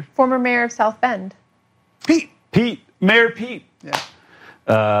else there? Former mayor of South Bend. Pete. Mayor Pete. Yeah.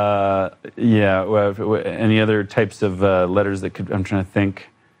 Any other types of letters that could? I'm trying to think.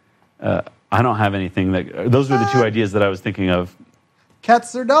 I don't have anything that. Those were the two ideas that I was thinking of.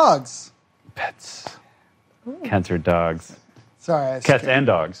 Cats or dogs? Pets. Cats or dogs. Sorry. I Cats skipped. and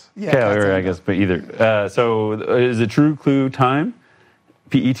dogs. Yeah, Okay, cats or and I guess, but either. So is it True Clue time?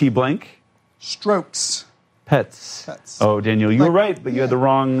 PET blank. Strokes. Pets. Oh, Daniel, you were right, but you had the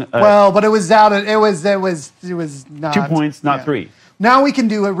wrong. Well, but it was out. It was not 2 points, not yeah. 3. Now we can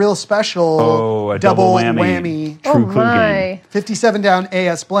do a real special Oh, a double whammy. True Clue game. 57 down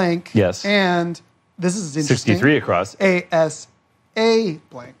AS blank. Yes. And this is interesting. 63 across. ASA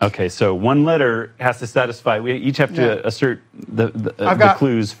blank. Okay, so one letter has to satisfy. We each have to Yeah. assert the I've got-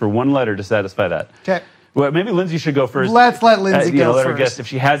 clues for one letter to satisfy that. Okay. Well, maybe Lindsay should go first. Let's let Lindsay go let her first. guess if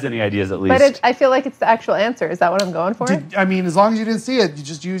she has any ideas at least. But I feel like it's the actual answer. Is that what I'm going for? As long as you didn't see it, you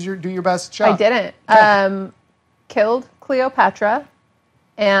just do your best shot. I didn't. Killed Cleopatra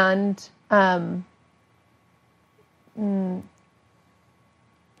and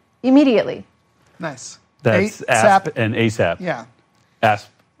immediately. Nice. That's ASAP. ASP and ASAP. Yeah. ASP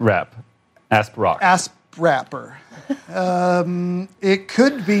rap. ASP rock. Asp rapper. It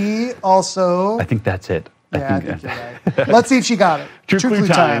could be also. I think that's it. Yeah, I think you're right. Let's see if she got it. True Clue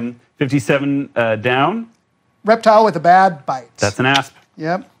time. 57 down. Reptile with a bad bite. That's an ASP.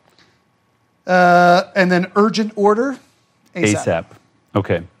 Yep. And then urgent order. ASAP.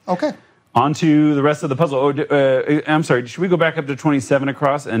 Okay. Okay. On to the rest of the puzzle. I'm sorry. Should we go back up to 27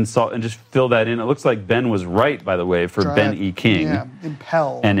 across and just fill that in? It looks like Ben was right, by the way, for Ben E. King. Yeah.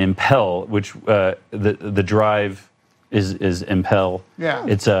 Impel. And impel, which the drive is impel. Yeah.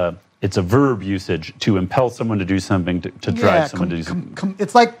 It's a verb usage to impel someone to do something, to drive someone to do something.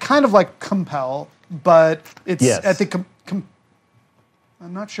 It's kind of like compel, but it's Yes. I think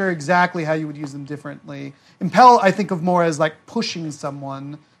I'm not sure exactly how you would use them differently. Impel, I think of more as like pushing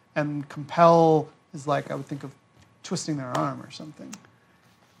someone, and compel is like I would think of twisting their arm or something.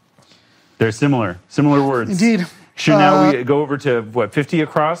 They're similar words. Indeed. Should now we go over to what, 50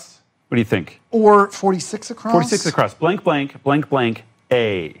 across? What do you think? Or 46 across. 46 across. Blank, blank, blank, blank,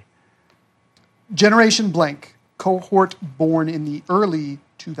 A. Generation blank, cohort born in the early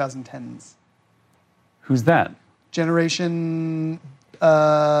 2010s. Who's that? Generation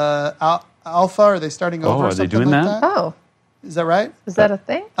Alpha, are they starting over? Oh, or are they something doing like that? Oh, Is that right? is that a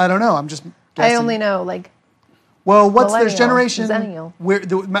thing? I don't know. I'm just guessing. I only know like Well, there's Millennial, generation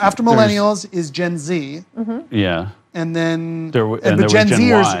Zennial. after millennials is Gen Z, Yeah. and then There was but Gen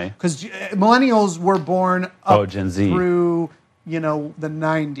Zers, Y. because millennials were born up Gen Z. through the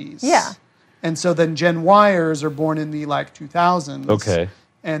 90s. Yeah. And so then Gen Yers are born in the 2000s. Okay.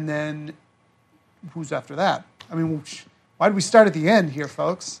 And then who's after that? I mean, why did we start at the end here,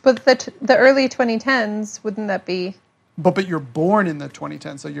 folks? But the early 2010s, wouldn't that be? But you're born in the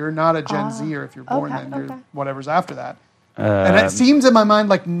 2010s, so you're not a Gen Zer if you're born okay, then. You're okay. whatever's after that. And it seems in my mind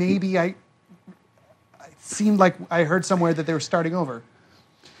like maybe it seemed like I heard somewhere that they were starting over.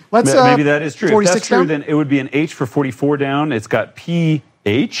 Let's Maybe that is true. If 46 that's true, down? then it would be an H for 44 down. It's got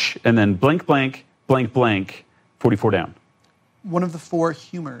PH and then blank, blank, blank, blank, 44 down. One of the four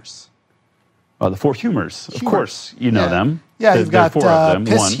humors. The four humors. Of Humor. course, you know Yeah. them. Yeah, There- you've there are got four of them.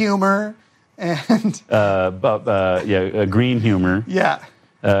 piss One. humor and Green humor. yeah.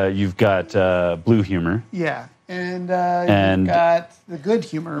 You've got blue humor. Yeah. And And- you've got the good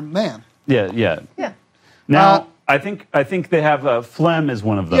humor man. Yeah. Yeah. Now, I think they have phlegm is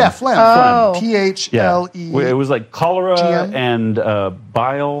one of them. Yeah, phlegm. Oh. P-H-L-E. It was like cholera GM? and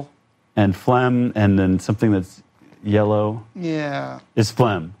bile and phlegm and then something that's yellow Yeah. is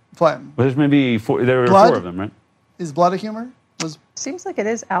phlegm. Phlegm. Well, there's maybe four. There were Blood? four of them, right? Is blood a humor? Was Seems like it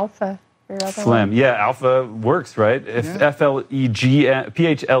is alpha. Your other Phlegm. one. Yeah, alpha works, right? If Yeah. Phlegm,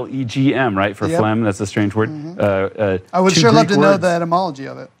 right? For Yep. phlegm, that's a strange word. I would two sure love Greek to know words. the etymology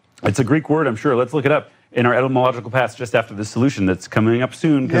of it. It's a Greek word, I'm sure. Let's look it up in our etymological paths just after the solution that's coming up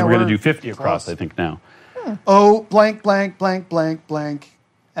soon because Yeah, we're going we're to do 50 across, close. I think, now. O blank blank blank blank blank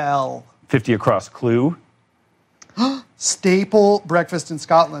L. 50 across clue. Staple breakfast in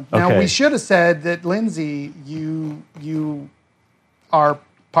Scotland. Now Okay. we should have said that Lindsay, you are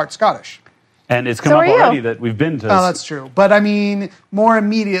part Scottish. And it's come So up are you. already that we've been to. Oh, that's true. But I mean, more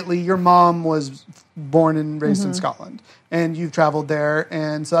immediately, your mom was born and raised in Scotland, and you've traveled there,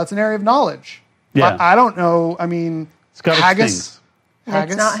 and so that's an area of knowledge. Yeah. I don't know. I mean, Scottish haggis. things.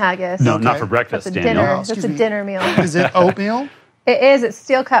 Haggis? It's not haggis. No, Okay. not for breakfast, That's a Daniel. dinner. Oh, That's excuse a me. dinner meal. Is it oatmeal? It is. It's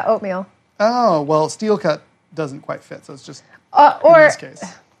steel cut oatmeal. Oh, well, steel cut doesn't quite fit, so it's just Or in this case.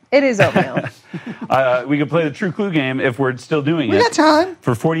 it is oatmeal. We could play the true clue game if we're still doing We it. got time.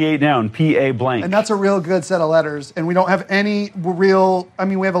 For 48 down, PA blank. And that's a real good set of letters. And we don't have any real, I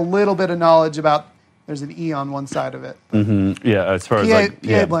mean, we have a little bit of knowledge about, there's an E on one side of it. yeah, as far as PA, like.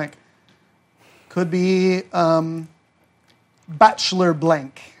 yeah. blank. Could be bachelor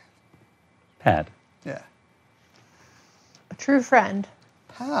blank. Pad. Yeah. A true friend.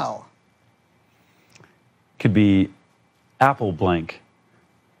 Pal. Could be apple blank.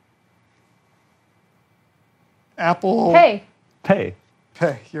 Apple. Hey, Pay.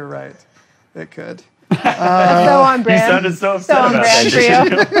 Hey, you're right. It could. that's so on He brand. sounded so upset So on about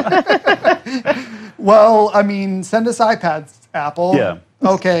brand that. for you. Well, I mean, send us iPads, Apple. Yeah.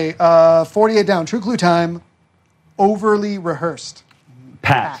 Okay, 48 down. True clue time. Overly rehearsed.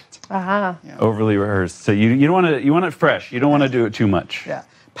 Pat. Aha. Overly rehearsed. So you don't want to. You want it fresh. You don't want to do it too much. Yeah.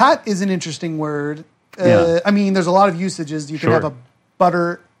 Pat is an interesting word. Yeah. I mean, there's a lot of usages. You Sure. can have a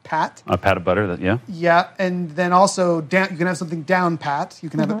butter pat. A pat of butter. That yeah. Yeah, and then also down, you can have something down pat. You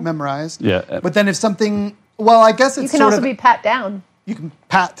can have it memorized. Yeah. But then if something, well, I guess it's You can sort also of, be pat down. you can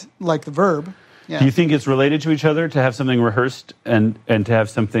pat like the verb. Yeah. Do you think it's related to each other to have something rehearsed and to have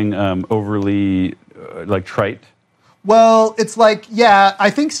something overly like trite? Well, it's like, yeah, I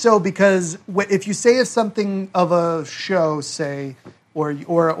think so because if you say of something of a show, say,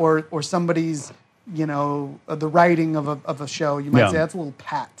 or somebody's, the writing of a show, you might Yeah. say that's a little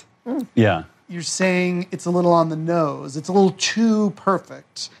pat. Yeah. You're saying it's a little on the nose. It's a little too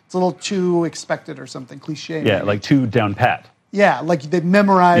perfect. It's a little too expected or something, cliche. Yeah. maybe. Like too down pat. Yeah, like they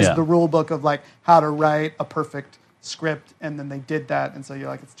memorized Yeah. the rule book of like how to write a perfect script, and then they did that, and so you're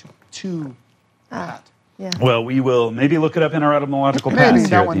like, it's too pat. Yeah. Well, we will maybe look it up in our etymological Maybe paths that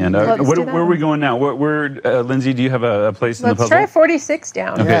here at one. the end. Let's do that Where are we going now? Where Lindsay, do you have a place in the Let's puzzle? try 46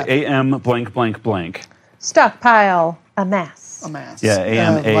 down. Okay, Yeah. AM blank blank blank. Stockpile, amass. Amass. Yeah,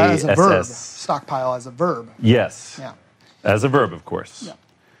 as a verb. AMASS. Stockpile as a verb. Yes. Yeah. As a verb, of course. Yeah.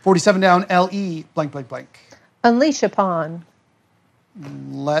 47 down, LE, blank, blank, blank. Unleash upon.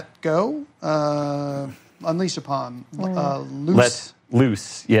 Let go, unleash upon, loose. Let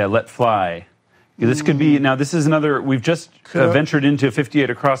loose. Yeah, let fly. Yeah, this could be, now this is another, we've just Could- ventured into 58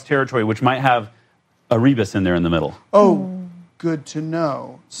 across territory, which might have a rebus in there in the middle. Oh, good to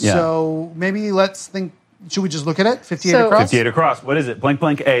know. Yeah. So maybe let's think, should we just look at it? 58 So- across? 58 across. What is it? Blank,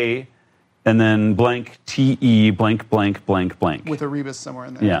 blank, A, and then blank, TE, blank, blank, blank, blank. With a rebus somewhere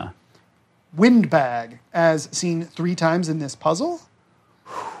in there. Yeah. Windbag, as seen 3 times in this puzzle.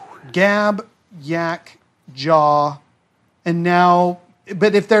 Gab, yak, jaw, and now.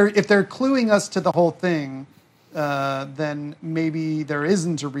 But if they're cluing us to the whole thing, then maybe there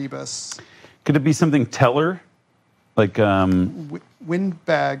isn't a rebus. Could it be something teller? Like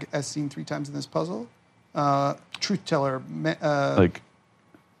Windbag, as seen 3 times in this puzzle. Truth teller. like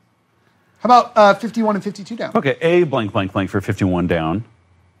How about 51 and 52 down? okay, a blank blank blank for 51 down.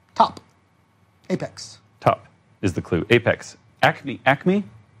 Top. Apex. Top is the clue. Apex. Acme.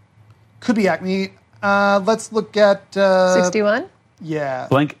 Could be Acme. Let's look at 61. Yeah.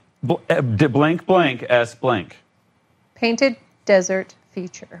 Blank blank S blank. Painted desert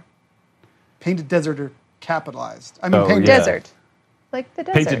feature. Painted desert are capitalized. I mean, Oh, painted yeah. Desert. Like the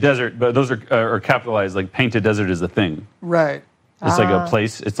desert. Painted desert, but those are capitalized. Like painted desert is a thing. Right. It's like a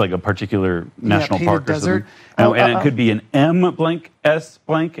place. It's like a particular national painted park or desert. something. And it could be an M blank S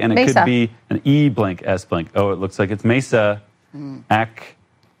blank, and it Mesa. could be an E blank S blank. Oh, it looks like it's Mesa.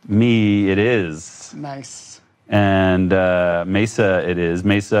 Acme. It is. Nice. And Mesa. It is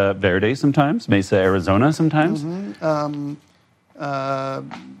Mesa Verde sometimes. Mesa Arizona sometimes.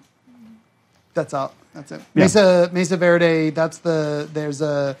 That's out. That's it. Yeah. Mesa Verde. There's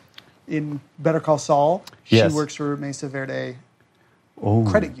a in Better Call Saul. She Yes. works for Mesa Verde Oh,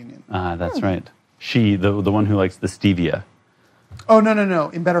 Credit Union. that's right. She, the one who likes the stevia. Oh no!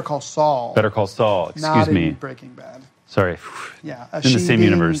 In Better Call Saul. Better Call Saul. Excuse not me. in Breaking Bad. Sorry. Yeah. In the she same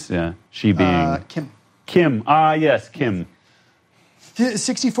being, universe. Yeah. She being Kim. Kim. Ah, yes, Kim.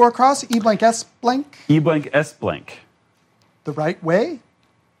 64 cross. E blank S blank. E blank S blank. The right way.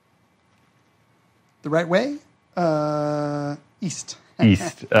 The right way. East.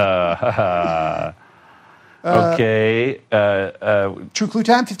 East. Okay. True clue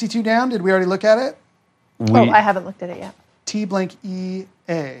time. 52 down. Did we already look at it? Oh, I haven't looked at it yet. T blank E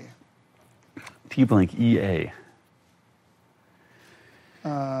A. T blank EA.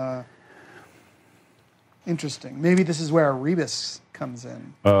 Interesting. Maybe this is where a rebus comes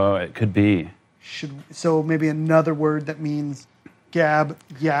in. Oh, it could be. So maybe another word that means gab,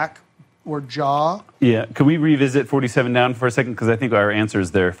 yak, or jaw. Yeah. Could we revisit 47 down for a second? Because I think our answer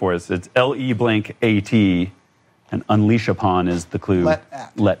is there for us. It's LE blank AT, and unleash upon is the clue. Let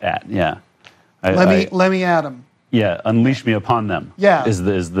at. Let at. Yeah. Let me at him. Yeah. Unleash me upon them. Yeah.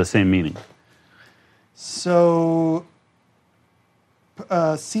 Is the same meaning. So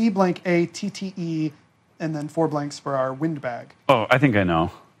C blank A T T E, and then 4 blanks for our windbag. Oh, I think I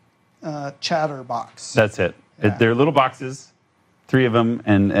know. Chatterbox. That's it. Yeah. They're little boxes, 3 of them,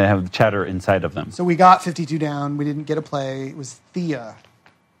 and have chatter inside of them. So we got 52 down. We didn't get a play. It was Thea.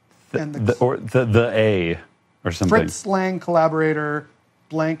 And The A or something. Fritz Lang collaborator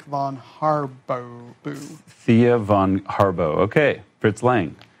blank von Harbo. Thea von Harbo. Okay. Fritz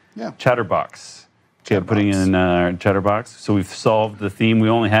Lang. Yeah. Chatterbox. Okay, putting in Chatterbox. So we've solved the theme. We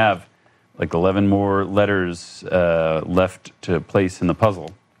only have like 11 more letters left to place in the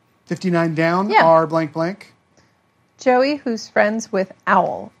puzzle. 59 down. Yeah. R blank blank. Joey, who's friends with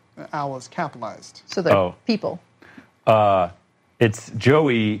Owl. Owl is capitalized. So they're Oh. people. It's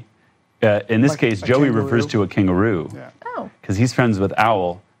Joey. In this Like case, a Joey kangaroo? refers to a kangaroo Yeah. Oh. because he's friends with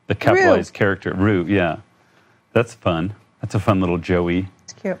Owl, the capitalized character. Roo, yeah. That's fun. That's a fun little Joey.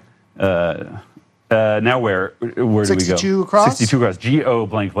 It's cute. Now where do we go? 62 across? 62 across. G-O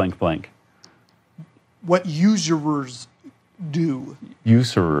blank blank blank. What usurers do.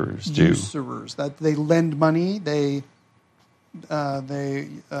 Usurers do. Usurers. That they lend money. They Yeah,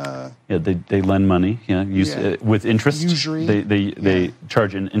 they lend money. Yeah, Yeah. with interest. Usury. They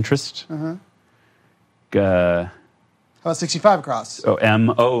charge an interest. How about 65 across?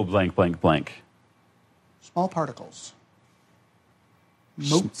 M-O blank blank blank. Small particles.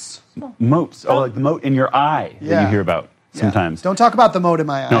 Motes. Motes. Oh, like the mote in your eye that Yeah. you hear about Yeah. sometimes. Don't talk about the mote in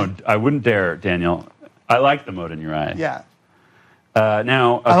my eye. No, I wouldn't dare, Daniel. I like the mote in your eye. Yeah.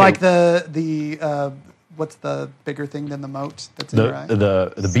 Now, okay, I like the what's the bigger thing than the mote that's in your eye?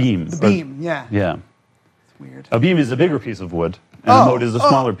 the beam. The beam, yeah. Yeah. It's weird. A beam is a bigger piece of wood, and a mote is a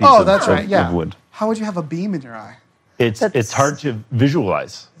smaller piece oh, of, that's right, yeah. of wood. How would you have a beam in your eye? It's hard to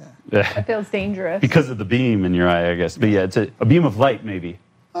visualize That feels dangerous. because of the beam in your eye, I guess. But yeah, it's a beam of light, maybe.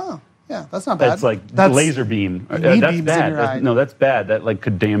 Oh, yeah, that's not bad. That's like That's- laser beam. you need That's beams in bad. your eye. No, that's bad. That like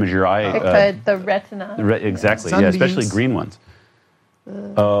could damage your eye. It could, the retina. Exactly. Sunbeams. Yeah, especially green ones.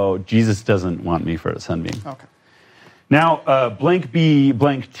 Oh, Jesus doesn't want me for a sunbeam. Okay. Now, blank B,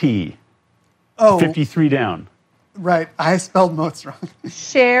 blank T. Oh, 53 down. right. I spelled motes wrong.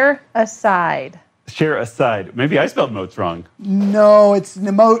 Share aside. Share aside. Maybe I spelled motes wrong. No, it's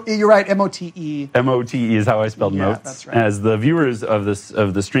you're right. M-O-T-E. M-O-T-E is how I spelled Yeah, motes. that's right. As the viewers of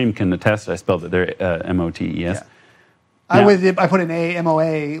the stream can attest, I spelled it there M-O-T-E-S. I Now- I put an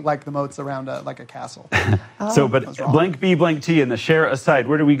A-M-O-A like the moats around like a castle. So, but was wrong. blank B, blank T, and the share aside.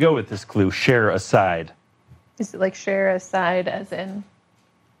 Where do we go with this clue? Share aside. Is it like share a side as in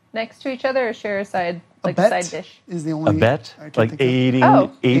next to each other, or share a side like a a bet side dish? is the A only bet, I can like think of. aiding,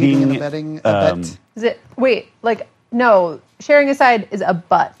 Oh. Aiding and abetting a bet. Is it wait like no? Sharing a side is a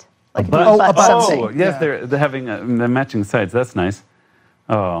butt. Like if you Oh, butt a butt. something. Oh, yes, Yeah. they're having they're matching sides. That's nice.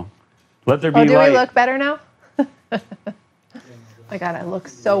 Oh, let there be Oh, do light. we look better now? My God, I look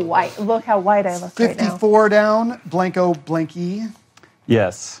so white. Look how white I look right now. 54 down, blanco blanky.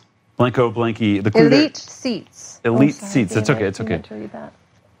 Yes, blanco blanky. The clue Elite seats. Elite sorry, seats. It's David, okay, it's you okay. meant to read that.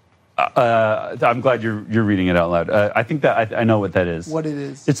 I'm glad you're reading it out loud. I think that I know what that is. What it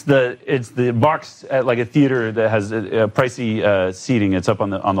is. It's the box at like a theater that has pricey seating. It's up on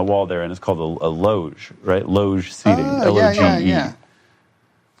the wall there, and it's called a loge, right? Loge seating. Yeah, yeah, Loge. yeah.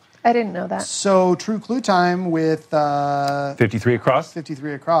 I didn't know that. So true clue time with 53 across.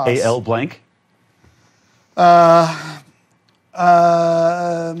 53 across. AL blank.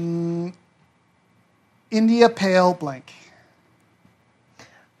 India pale blank.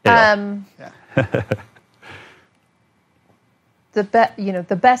 AL. Yeah.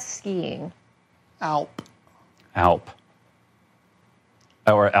 The best skiing. Alp. Alp.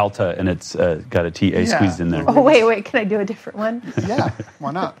 Or Alta, and it's got a TA Yeah. squeezed in there. Oh wait, can I do a different one? Yeah,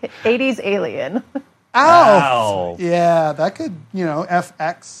 why not? 80s alien. Alf. Alf. Yeah, that could,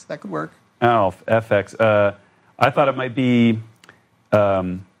 FX, that could work. Alf. FX. I thought it might be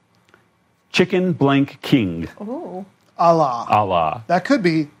chicken blank king. Ooh. Allah. Allah. That could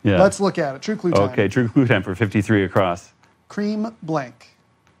be. Yeah. Let's look at it. True clue time. Okay, true clue time for 53 across. Cream blank.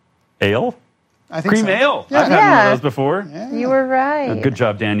 Ale? I think Cream so. ale. Yeah. I've had one Yeah. of those before. Yeah. You were right. Good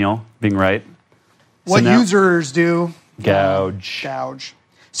job, Daniel, being right. What So now- users do. Gouge. Gouge.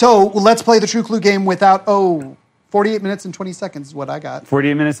 So let's play the true clue game without, 48 minutes and 20 seconds is what I got.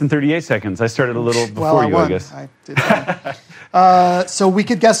 48 minutes and 38 seconds. I started a little Well, before I you, won. I guess. I did. So we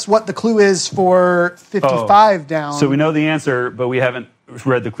could guess what the clue is for 55 down. So we know the answer, but we haven't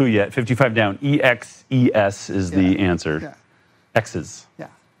read the clue yet. 55 down. EXES is the answer. Yeah. X's. Yeah.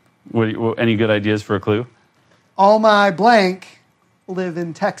 Any good ideas for a clue? All my blank live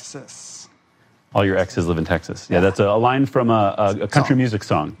in Texas. All your exes live in Texas. Yeah, that's a line from a country Song. music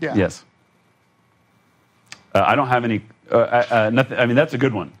song. Yeah. Yes. I don't have any. Nothing. I mean, that's a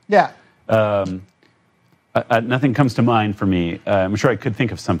good one. Yeah. Nothing comes to mind for me. I'm sure I could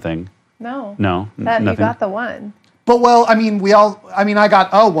think of something. No. No, That you nothing. got the one. But well, I mean, I got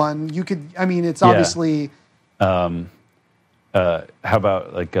a one. You could, it's obviously How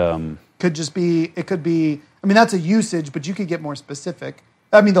about like? could just be, it could be, that's a usage, but you could get more specific.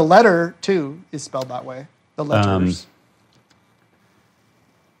 I mean, the letter too is spelled that way. The letters.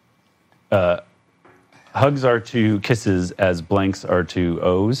 Hugs are to kisses as blanks are to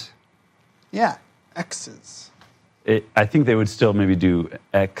O's. Yeah. X's. I think they would still maybe do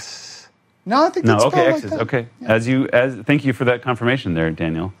X. No, I think No, that's okay, spelled like X's. that. Okay, Yeah. thank you for that confirmation there,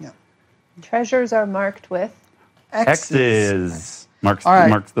 Daniel. Yeah. Treasures are marked with. X's marks All right.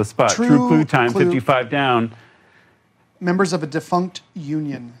 marks the spot. True True clue time. clue. 55 down. Members of a defunct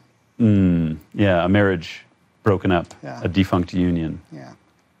union. Yeah, a marriage broken up. Yeah. A defunct union. Yeah.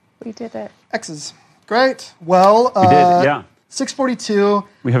 We did it. X's. Great. Well, We did. Yeah. 6:42.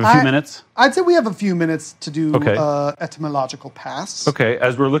 We have a few minutes. I'd say we have a few minutes to do Okay. etymological pass. Okay,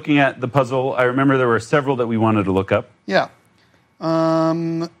 as we're looking at the puzzle, I remember there were several that we wanted to look up. Yeah.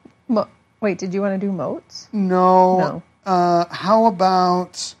 Wait, did you want to do moats? No. No. How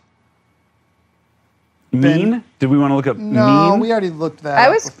about Mean? Did we want to look up no? mean? We already looked that. I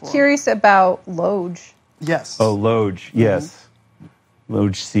up was before. curious about Loge. Yes. Oh, Loge. Yes.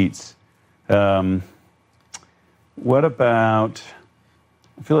 Loge seats. What about...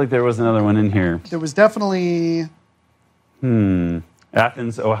 I feel like there was another one in here. There was definitely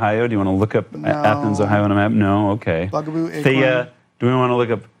Athens, Ohio. Do you want to look up No. Athens, Ohio on a map? No? Okay. Bugaboo Acorn. Thea. Do we want to look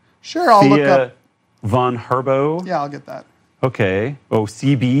up Sure, I'll look Thea up. von Herbo? Yeah, I'll get that. Okay. Oh,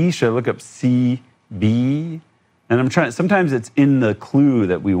 CB. Should I look up CB? And I'm trying. Sometimes it's in the clue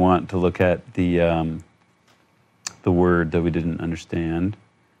that we want to look at the word that we didn't understand.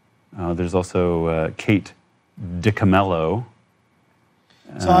 There's also Kate DiCamello.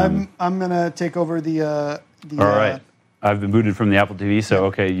 So I'm gonna take over the. All right. I've been booted from the Apple TV, so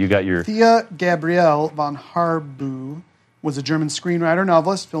okay, you got your. Thea Gabrielle von Harbu was a German screenwriter,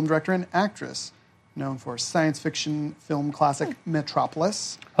 novelist, film director, and actress, known for science fiction film classic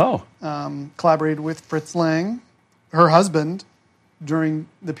Metropolis. Oh, Collaborated with Fritz Lang, her husband, during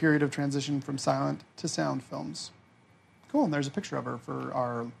the period of transition from silent to sound films. Cool, and there's a picture of her for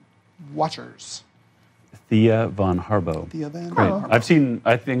our watchers. Thea von Harbo. Thea Van Great. Harbo.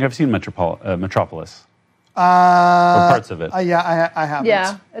 I think I've seen Metropolis. Uh, Or parts of it. Yeah, I haven't.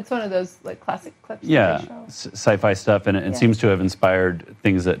 Yeah, it's one of those like classic clips. Yeah, That they show. sci-fi stuff, and it Yeah. seems to have inspired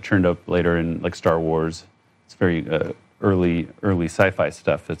things that turned up later in like Star Wars. It's very early sci-fi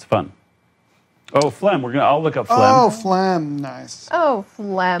stuff. It's fun. Oh, Phlegm. I'll look up Phlegm. Oh, phlegm. Nice. Oh,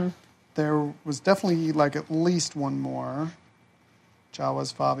 phlegm. There was definitely like at least one more.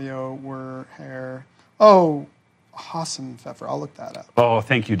 Jawas, Fabio, were hair. Oh, Hassan Pfeffer. I'll look that up. Oh,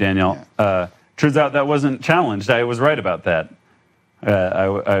 thank you, Danielle. Turns out that wasn't challenged. I was right about that.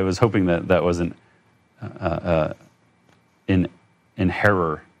 I was hoping that wasn't in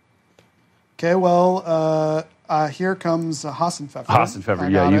error. Okay, well, here comes Hassan Pfeffer. Hassan Pfeffer. I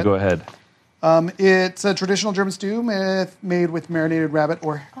Yeah, got you it. go ahead. It's a traditional German stew made with marinated rabbit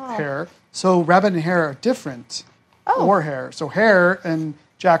or hare. So rabbit and hare are different. Or hare. So hare and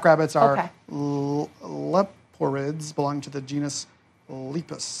jackrabbits are Okay. leporids, belonging to the genus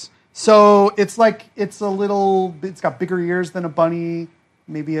Lepus. So it's got bigger ears than a bunny.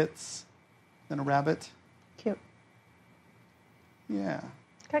 Maybe it's than a rabbit. Cute. Yeah.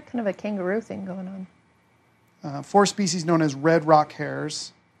 Got kind of a kangaroo thing going on. 4 species known as red rock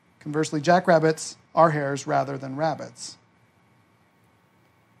hares. Conversely, jackrabbits are hares rather than rabbits.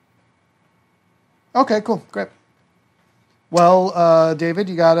 Okay, cool, great. Well, David,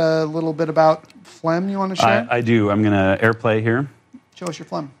 you got a little bit about phlegm you want to share? I do. I'm going to airplay here, Show us your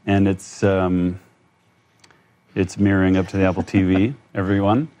phlegm. and it's mirroring up to the Apple TV.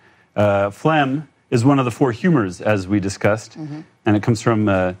 Everyone, phlegm is one of the 4 humors, as we discussed, and it comes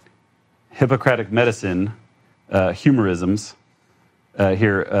from Hippocratic medicine, humorisms.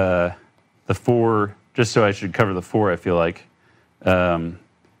 Here, the 4. Just so I should cover the 4. I feel like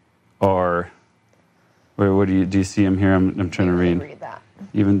are. What do you see them here? I'm trying to read. Read that.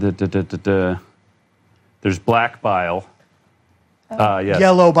 Even there's black bile. Yes.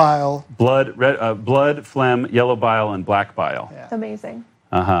 Yellow bile. Blood, phlegm, yellow bile, and black bile. Yeah. Amazing.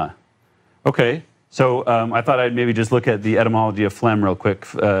 Okay. So I thought I'd maybe just look at the etymology of phlegm real quick.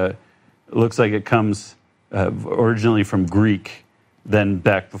 It looks like it comes originally from Greek, then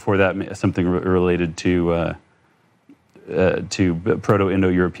back before that something related to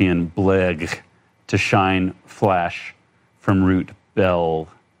Proto-Indo-European bleg, to shine, flash, from root bell,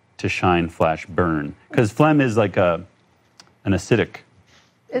 to shine, flash, burn. Because phlegm is like an acidic.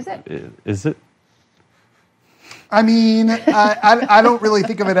 Is it? Is it? I mean, I don't really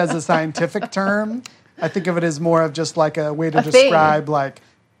think of it as a scientific term. I think of it as more of just like a way to A thing. describe, like,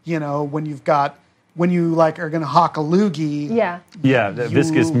 when you like are going to hawk a loogie. Yeah. Yeah, the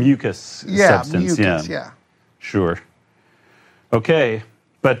viscous mucus substance. Mucus, yeah. Sure. Okay,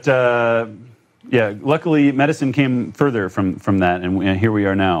 but luckily medicine came further from that, and here we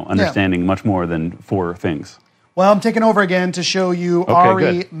are now, understanding much more than 4 things. Well, I'm taking over again to show you Okay,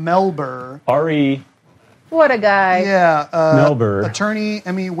 Ari good. Melber. Ari What a guy. Yeah, Melber. attorney,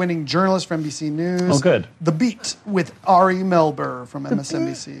 Emmy-winning journalist from NBC News. Oh, good. The Beat with Ari Melber from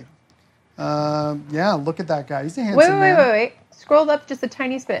MSNBC. Look at that guy. He's a handsome man. Wait. Scrolled up just a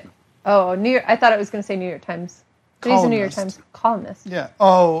tiny bit. Oh, New York. I thought it was going to say New York Times. But he's a New York Columnist. Times columnist. Yeah.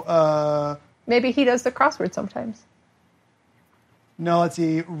 Oh, Maybe he does the crossword sometimes. no, let's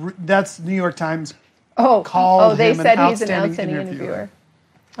see. That's New York Times. Oh, Called they him an said he's an outstanding outstanding interviewer. interviewer.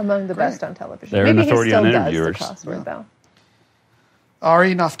 Among the best on television. They're an Maybe he authority still on does interviewers. the crossword, though.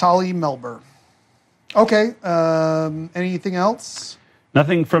 Ari Naftali Melber. Okay. Anything else?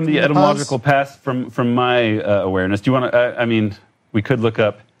 Nothing from the the etymological past from my awareness. Do you want to? We could look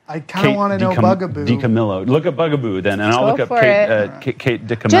up. I kind of want to know Bugaboo. DiCamillo. Look up Bugaboo then, and I'll Go look up for Kate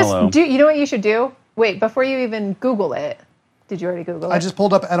DiCamillo. You know what you should do? Wait, before you even Google it. Did you already Google it? I just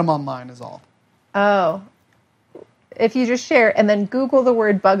pulled up Edam Online is all. Oh. If you just share and then Google the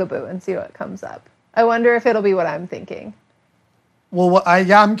word bugaboo and see what comes up. I wonder if it'll be what I'm thinking. Well,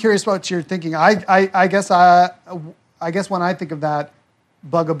 I'm curious what you're thinking. I guess when I think of that,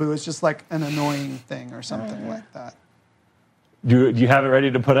 Bugaboo is just like an annoying thing or something like that. Do you have it ready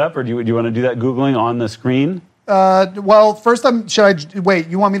to put up, or do you want to do that Googling on the screen? Well, first, wait,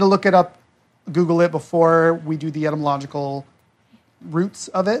 you want me to look it up, Google it before we do the etymological roots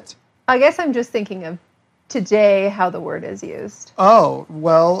of it? I guess I'm just thinking of today how the word is used. Oh,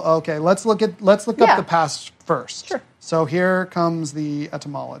 well, okay. Let's look up Yeah. the past first. Sure. So here comes the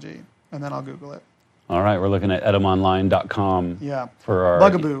etymology, and then I'll Google it. All right, we're looking at etymonline.com Yeah. for our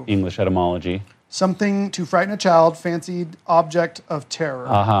Bugaboo. English etymology. Something to frighten a child, fancied object of terror.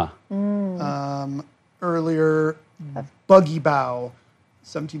 Aha. Earlier, buggy bow,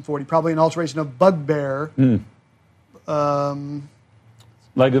 1740, probably an alteration of bugbear.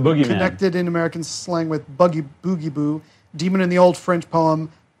 Like the boogeyman. connected in American slang with boogie boo, demon in the old French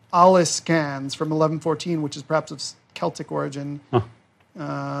poem Aliscans from 1114, which is perhaps of Celtic origin.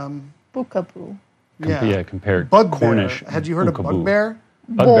 Bookaboo. Yeah, compare Bugbear. Cornish. Had you heard of Bookaboo. bugbear?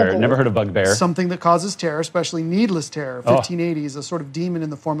 Bugbear. Bulbul. Never heard of bugbear. Something that causes terror, especially needless terror. 1580s, a sort of demon in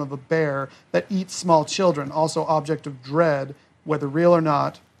the form of a bear that eats small children, also object of dread, whether real or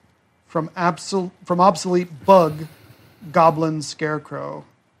not, from obsolete bug, goblin, scarecrow.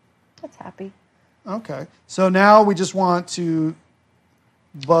 That's happy. Okay, so now we just want to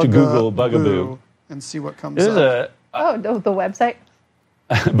Google Bugaboo. and see what comes There's up. Oh, no, the website?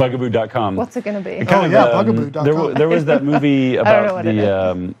 bugaboo.com. What's it going to be? Bugaboo.com. There was that movie I don't know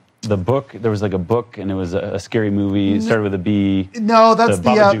about what the book. There was like a book, and it was a scary movie. It started with a B. No, that's the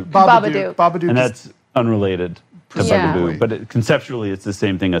Babadook. Babadook. And is- that's unrelated to Yeah. Bugaboo. But conceptually, it's the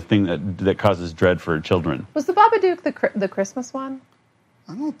same thing, a thing that causes dread for children. Was the Babadook the Christmas one?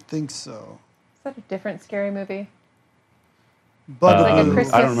 I don't think so. Is that a different scary movie? Bugaboo. Like a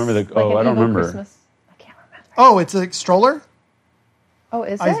Christmas. I don't remember like an I don't evil remember. Christmas. I can't remember. Oh, it's a stroller? Oh,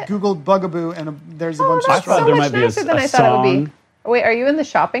 is I it? Googled Bugaboo and there's a Oh, bunch that's of I thought so there much might be a nicer than a I thought it would be. song. Wait, are you in the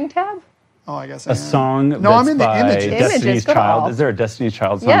shopping tab? Oh, I guess I A am. song No, that's I'm in the by images. Destiny's Images, go to all. Child. Is there a Destiny's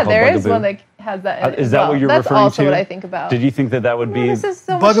Child song Yeah, called there Bugaboo? is one that has that. In it Is as that well. what you're That's referring to? also what I think about. Did you think that would be... This is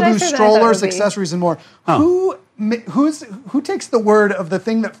so much Bugaboo nicer than I thought it strollers, would be. accessories, and more. Huh. Who takes the word of the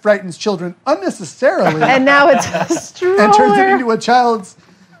thing that frightens children unnecessarily And now it's a stroller. and turns it into a child's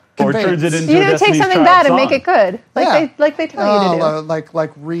Or conveyance? turns it into You a know, take Destiny's something Child bad and song. make it good, like they tell you to do.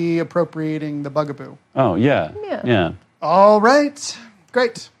 like reappropriating the Bugaboo. Oh, yeah. Yeah. Yeah. All right,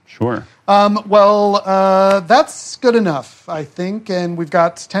 great. Sure. That's good enough, I think, and we've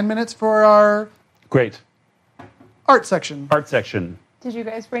got 10 minutes for our Great. art section. Art section. Did you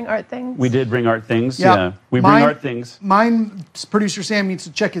guys bring art things? We did bring art things. Yeah. Yeah. We bring Mine- art things. Mine, producer Sam needs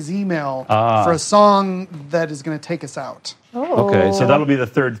to check his email for a song that is going to take us out. Oh. Okay, so that'll be the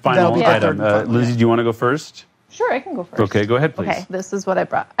third That'll final be the item. third and final, Lindsay, yeah. do you want to go first? Sure, I can go first. Okay, go ahead, please. Okay, this is what I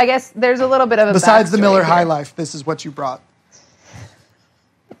brought. I guess there's a little bit of a Besides the backstory Miller here. High Life, this is what you brought.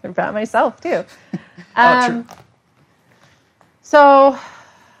 I brought myself too. True. So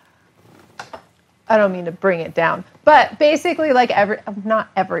I don't mean to bring it down, but basically, like not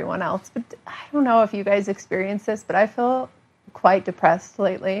everyone else, but I don't know if you guys experience this, but I feel quite depressed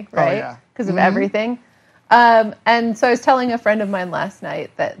lately, right? yeah. Because of everything. And so I was telling a friend of mine last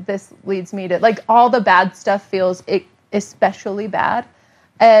night that this leads me to like all the bad stuff feels especially bad,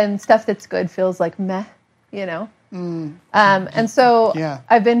 and stuff that's good feels like meh, you know. And so Yeah.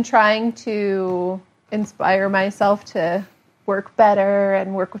 I've been trying to inspire myself to work better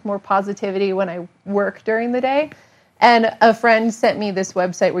and work with more positivity when I work during the day. And a friend sent me this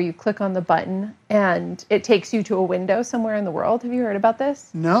website where you click on the button and it takes you to a window somewhere in the world. Have you heard about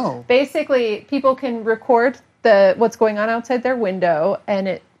this? No. Basically, people can record what's going on outside their window, and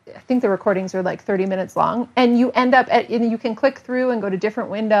I think the recordings are like 30 minutes long, and you end up and you can click through and go to different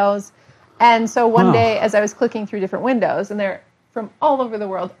windows. And so one day, as I was clicking through different windows, and they're from all over the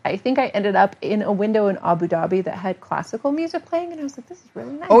world, I think I ended up in a window in Abu Dhabi that had classical music playing, and I was like, this is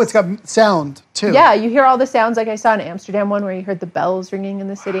really nice. Oh, it's got sound too. Yeah, you hear all the sounds like I saw in Amsterdam one where you heard the bells ringing in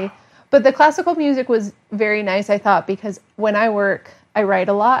the city. But the classical music was very nice, I thought, because when I work, I write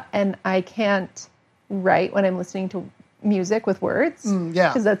a lot, and I can't write when I'm listening to music with words. yeah.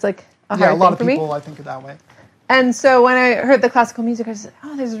 Because that's like a Yeah, hard a lot thing of for me. people I think of that way. And so when I heard the classical music, I was like,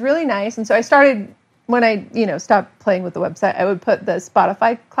 oh, this is really nice. And so I started, when I, stopped playing with the website, I would put the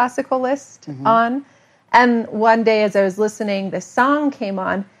Spotify classical list on. And one day as I was listening, this song came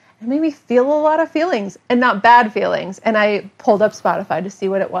on and made me feel a lot of feelings, and not bad feelings. And I pulled up Spotify to see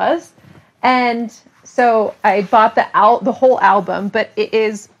what it was. And so I bought the whole album, but it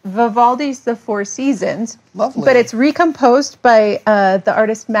is Vivaldi's The Four Seasons. Lovely. But it's recomposed by the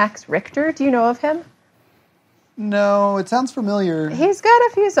artist Max Richter. Do you know of him? No, it sounds familiar. He's got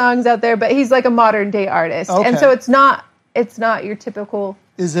a few songs out there, but he's like a modern day artist. Okay. And so it's not your typical.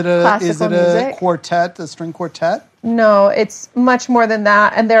 Is it classical a music? quartet, a string quartet? No, it's much more than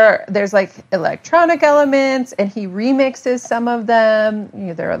that. And there's like electronic elements, and he remixes some of them.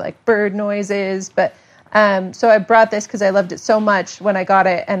 There are like bird noises, but so I brought this because I loved it so much when I got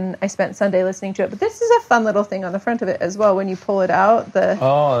it, and I spent Sunday listening to it. But this is a fun little thing on the front of it as well when you pull it out.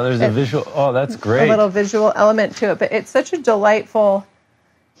 Oh, there's a visual. Oh, that's great. A little visual element to it, but it's such a delightful.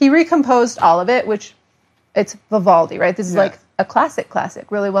 He recomposed all of it, which it's Vivaldi, right? This is like a classic,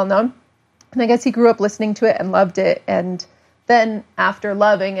 really well known. And I guess he grew up listening to it and loved it. And then after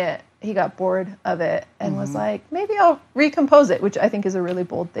loving it, he got bored of it and was like, maybe I'll recompose it, which I think is a really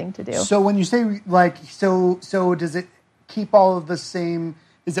bold thing to do. So when you say like, so does it? keep all of the same?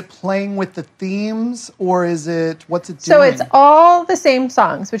 Is it playing with the themes, or is it what's it doing? So it's all the same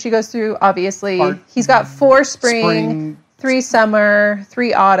songs, which he goes through. Obviously, he's got 4 spring, 3 summer,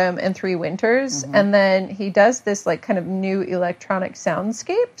 3 autumn, and 3 winters, and then he does this like kind of new electronic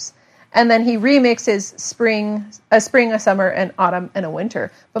soundscapes. And then he remixes spring, a summer, an autumn, and a winter.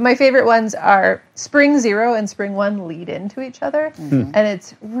 But my favorite ones are Spring 0 and Spring 1 lead into each other. And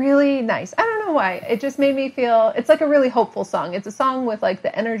it's really nice. I don't know why. It just made me feel, it's like a really hopeful song. It's a song with like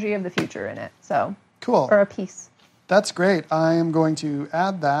the energy of the future in it. So cool. Or a piece. That's great. I am going to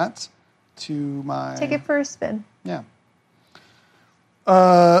add that to my... Take it for a spin. Yeah.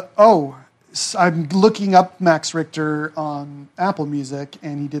 I'm looking up Max Richter on Apple Music,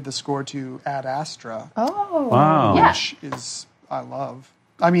 and he did the score to Ad Astra. Oh. Wow. Yeah. Which is, I love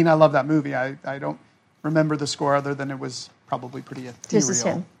that movie. I don't remember the score other than it was probably pretty ethereal. This is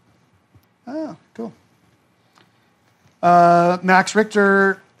him. Oh, cool. Max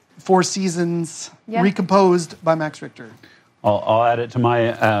Richter, 4 Seasons, recomposed by Max Richter. I'll add it to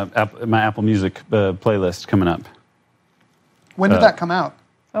my Apple Music playlist coming up. When did that come out?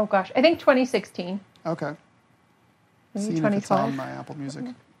 Oh, gosh. I think 2016. Okay. Maybe Seeing if it's 2012. on my Apple Music.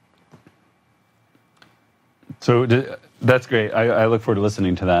 So that's great. I look forward to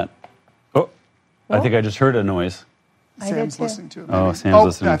listening to that. Oh, I think I just heard a noise. I did Sam's too. listening to it. Oh, maybe. Sam's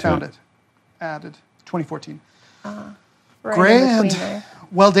listening I to found it. it. Added. 2014. Right Grand. in between there.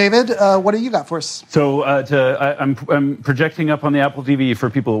 Well, David, what do you got for us? So I'm projecting up on the Apple TV for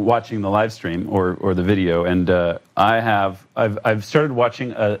people watching the live stream or the video, and I've started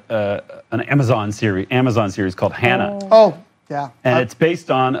watching an Amazon series called Hannah. Oh, yeah. And it's based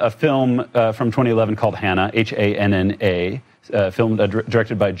on a film from 2011 called Hannah, Hanna,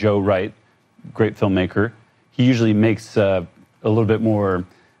 directed by Joe Wright, great filmmaker. He usually makes a little bit more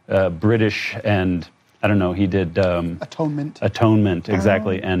British, and I don't know, he did... Atonement,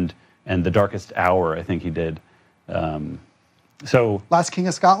 exactly, and The Darkest Hour, I think he did. So Last King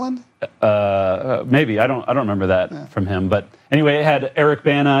of Scotland? maybe, I don't remember that from him. But anyway, it had Eric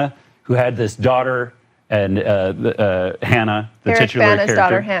Bana, who had this daughter, and Hannah, the Eric titular Bana's character.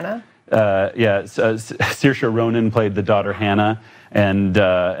 daughter, Hannah. Saoirse Ronan played the daughter Hannah, and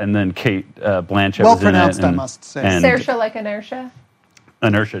then Kate Blanchett Well was in it. pronounced, I must say. And Saoirse like inertia.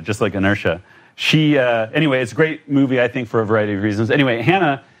 Inertia, just like Inertia. She, anyway, it's a great movie, I think, for a variety of reasons. Anyway,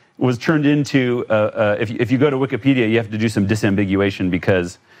 Hannah was turned into, if you go to Wikipedia, you have to do some disambiguation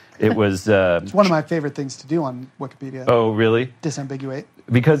because it was... It's one of my favorite things to do on Wikipedia. Oh, really? Disambiguate.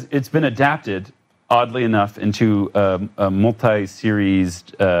 Because it's been adapted, oddly enough, into a multi-series,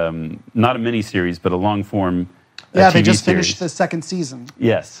 not a mini-series, but a long-form Yeah, TV they just series. finished the 2nd season.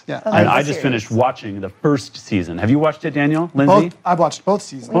 Yes. Yeah. And I the just series. finished watching the first season. Have you watched it, Daniel? Lindsay? I watched both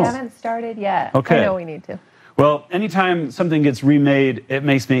seasons. We haven't started yet. Okay. I know we need to. Well, anytime something gets remade, it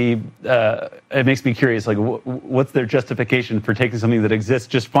makes me curious. Like, what's their justification for taking something that exists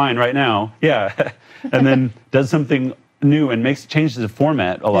just fine right now? Yeah, and then does something new and changes the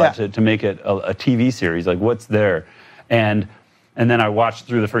format a lot to make it a TV series. Like, what's there? And then I watched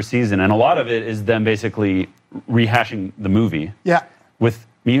through the first season, and a lot of it is them basically rehashing the movie. Yeah. With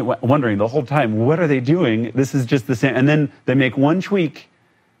me wondering the whole time, what are they doing? This is just the same. And then they make one tweak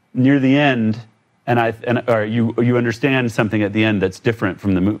near the end. Or you understand something at the end that's different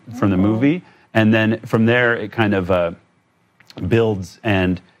from the movie, and then from there it kind of builds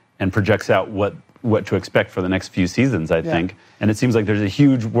and projects out what to expect for the next few seasons, I think. And it seems like there's a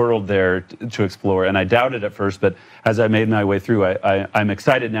huge world there to explore. And I doubted at first, but as I made my way through, I'm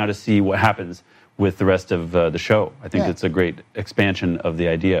excited now to see what happens with the rest of the show. I think it's a great expansion of the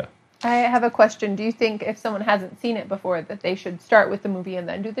idea. I have a question. Do you think if someone hasn't seen it before that they should start with the movie and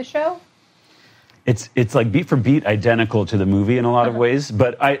then do the show? It's like beat for beat identical to the movie in a lot of ways,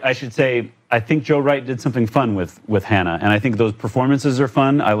 but I should say I think Joe Wright did something fun with Hannah, and I think those performances are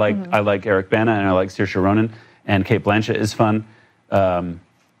fun. I like Eric Bana and I like Saoirse Ronan, and Kate Blanchett is fun.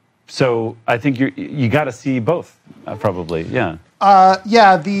 So I think you got to see both, probably. Yeah.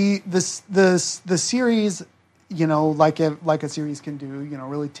 The series, like a series can do,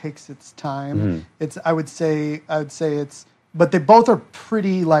 really takes its time. I would say it's, but they both are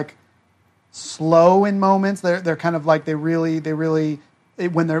pretty like slow in moments. They're kind of like they really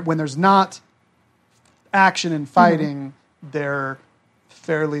when there's not action and fighting, they're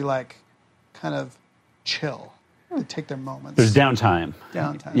fairly like kind of chill. They take their moments. There's downtime.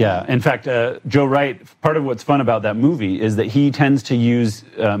 Yeah. In fact, Joe Wright, part of what's fun about that movie is that he tends to use,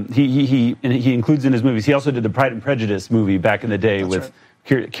 he includes in his movies, he also did the Pride and Prejudice movie back in the day with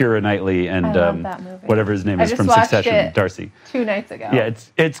Keira Knightley and I love that movie. whatever his name is just from watched Succession, it Darcy. 2 nights ago. Yeah,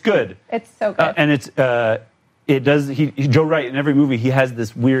 it's good. It's so good. And it's it does. Joe Wright in every movie he has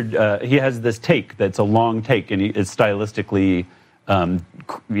this weird. He has this take that's a long take, and it's stylistically,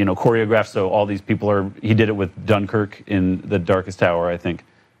 choreographed. So all these people are. He did it with Dunkirk in The Darkest Hour, I think,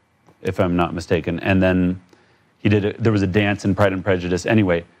 if I'm not mistaken. And then he did it. There was a dance in Pride and Prejudice.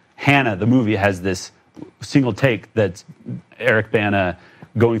 Anyway, Hannah, the movie, has this single take that's Eric Bana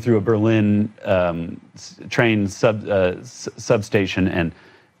going through a Berlin train substation and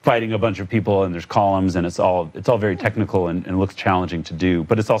fighting a bunch of people, and there's columns, and it's all very technical and looks challenging to do,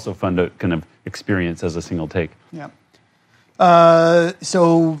 but it's also fun to kind of experience as a single take. Yeah.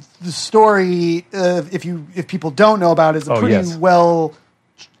 So the story, if people don't know about it, is a pretty well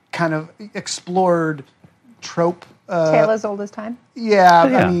kind of explored trope. Tale as old as time. Yeah,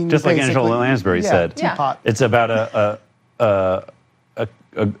 Yeah, I mean, just like basically, Angela Lansbury said. Yeah. Teapot. It's about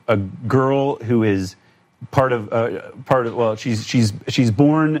a girl who is part of well, she's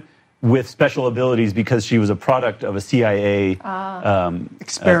born with special abilities because she was a product of a CIA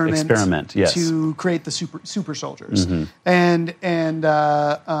experiment. Yes, to create the super soldiers, Mm-hmm. and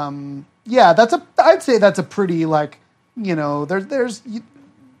I'd say that's a pretty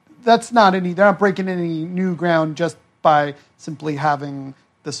that's not any. They're not breaking any new ground just by simply having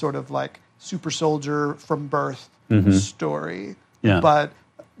the sort of like super soldier from birth story. Yeah. But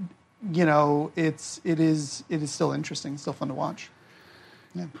it is still interesting, still fun to watch.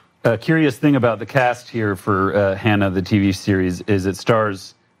 Yeah. A curious thing about the cast here for Hannah, the TV series, is it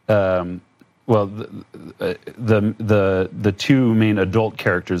stars the two main adult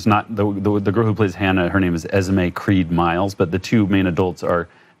characters, not the girl who plays Hannah. Her name is Esme Creed Miles, but the two main adults are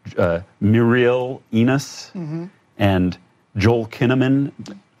Muriel Enos and Joel Kinnaman.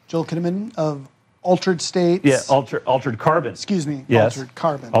 Joel Kinnaman of Altered States. Yeah, Altered Carbon. Excuse me. Yes. Altered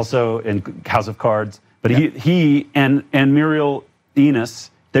Carbon. Also in House of Cards. But he and Muriel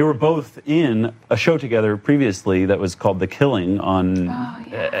Enos, they were both in a show together previously that was called The Killing on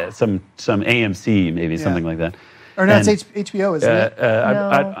some AMC, maybe something like that. Or no, it's HBO, isn't it?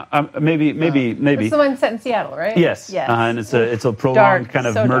 No. Maybe. It's the one set in Seattle, right? Yes. Yes. And it's a prolonged Dark, kind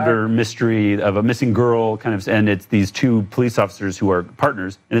of so murder dark. mystery of a missing girl, and it's these two police officers who are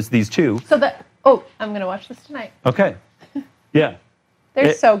partners, and it's these two. I'm going to watch this tonight. Okay. Yeah.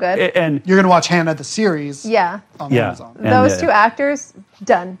 They're so good. And You're going to watch Hannah the series yeah. on Yeah. Amazon. And, Those two actors,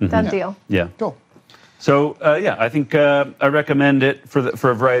 done deal. yeah. Cool. So I think I recommend it for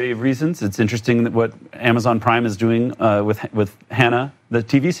a variety of reasons. It's interesting that what Amazon Prime is doing with Hannah, the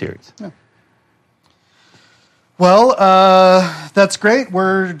TV series. Yeah. Well, that's great.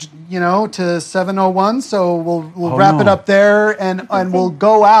 We're to 7:01, so we'll wrap it up there, and we'll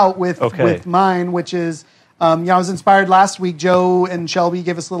go out with mine, which is I was inspired last week. Joe and Shelby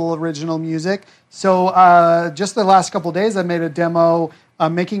gave us a little original music. So just the last couple of days, I made a demo.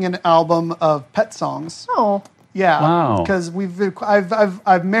 I'm making an album of pet songs. Oh. Yeah. Wow. Because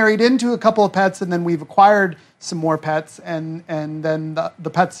I've married into a couple of pets, and then we've acquired some more pets, and then the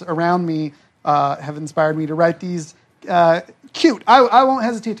pets around me have inspired me to write these cute. I won't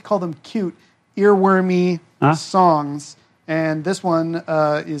hesitate to call them cute, earwormy songs. And this one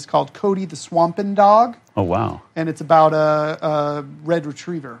is called Cody the Swampin' Dog. Oh, wow. And it's about a red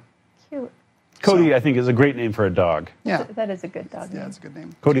retriever. Cute. Cody, I think, is a great name for a dog. Yeah. That is a good dog Yeah, name. it's a good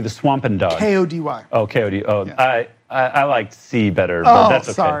name. Cody the Swampin' Dog. K-O-D-Y. Oh, K-O-D. Oh, Yeah. I like C better, but Oh, that's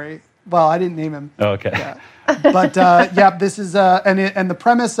okay. sorry. Well, I didn't name him. Okay. Yeah. But this is and the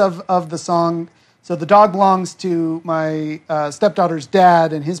premise of the song. So the dog belongs to my stepdaughter's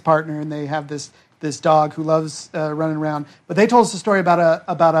dad and his partner, and they have this dog who loves running around. But they told us a story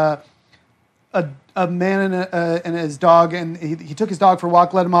about a man and his dog, and he took his dog for a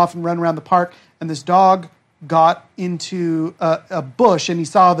walk, let him off, and run around the park. And this dog got into a bush, and he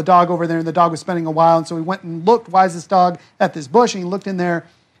saw the dog over there, and the dog was spending a while, and so he went and looked. Why is this dog at this bush? And he looked in there,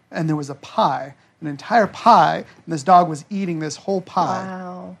 and there was a pie, an entire pie, and this dog was eating this whole pie.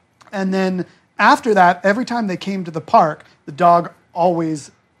 Wow. And then after that, every time they came to the park, the dog always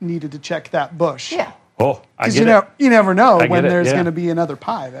needed to check that bush. Yeah. Oh, I Because get it. you never know I get when it, there's yeah. going to be another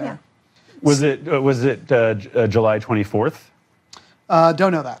pie there. Yeah. Was it July 24th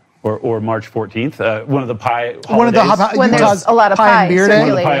Don't know that. or March 14th? One of the pie holidays. One of the When there's Utah's a lot of pie pie and beer day. One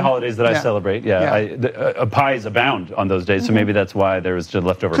of the pie circulating. holidays that I Yeah. celebrate. Yeah, pies abound on those days, so maybe that's why there was just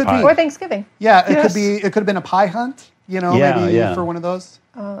leftover Could be. pie. Or Thanksgiving. Yeah, it Yes. could have been a pie hunt. Yeah, maybe yeah. for one of those.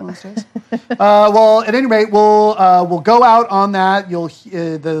 Days. Well, at any rate, we'll go out on that.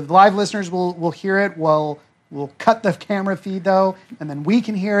 The live listeners will hear it. We'll cut the camera feed though, and then we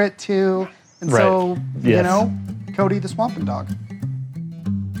can hear it too. And so Yes. Cody the Swampin' Dog.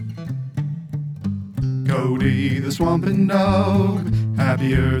 Cody the Swampin' Dog,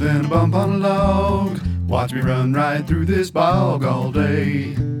 happier than a bump on a log. Watch me run right through this bog all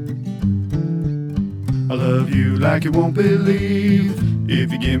day. I love you like you won't believe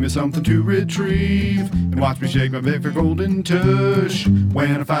if you give me something to retrieve. And watch me shake my big for golden tush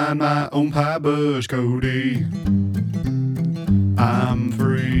when I find my own pie bush. Cody, I'm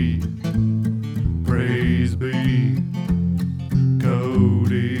free. Praise be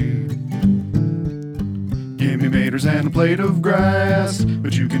Cody. Give me maters and a plate of grass,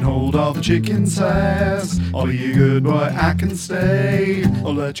 but you can hold all the chicken sass. I'll be a good boy, I can stay.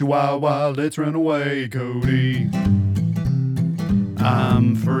 I'll let you wild, let's run away, Cody.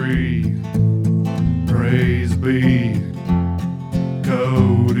 I'm free. Praise be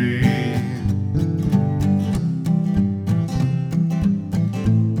Cody.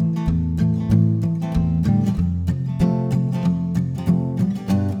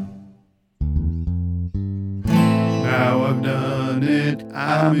 Now I've done it,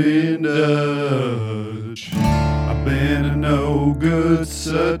 I'm in Dutch. I've been a no good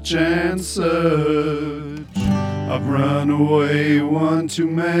such and such. I've run away one too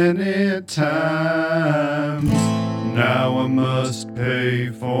many times. Now I must pay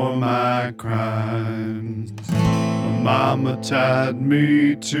for my crimes. My mama tied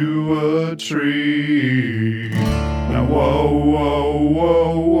me to a tree. Now woe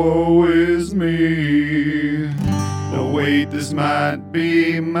is me. No wait, this might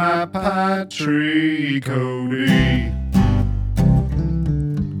be my pie tree, Cody.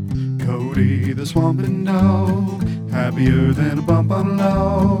 Cody the swampin' dog, happier than a bump on a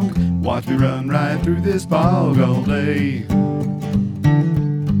log. Watch me run right through this bog all day.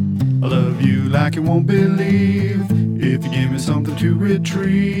 I love you like you won't believe if you give me something to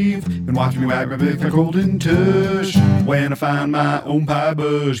retrieve. And watch me wag my big fat golden tush when I find my own pie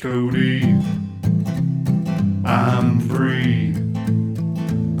bush, Cody. I'm free.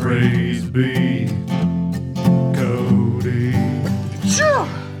 Praise be Cody.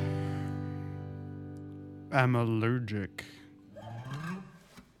 I'm allergic.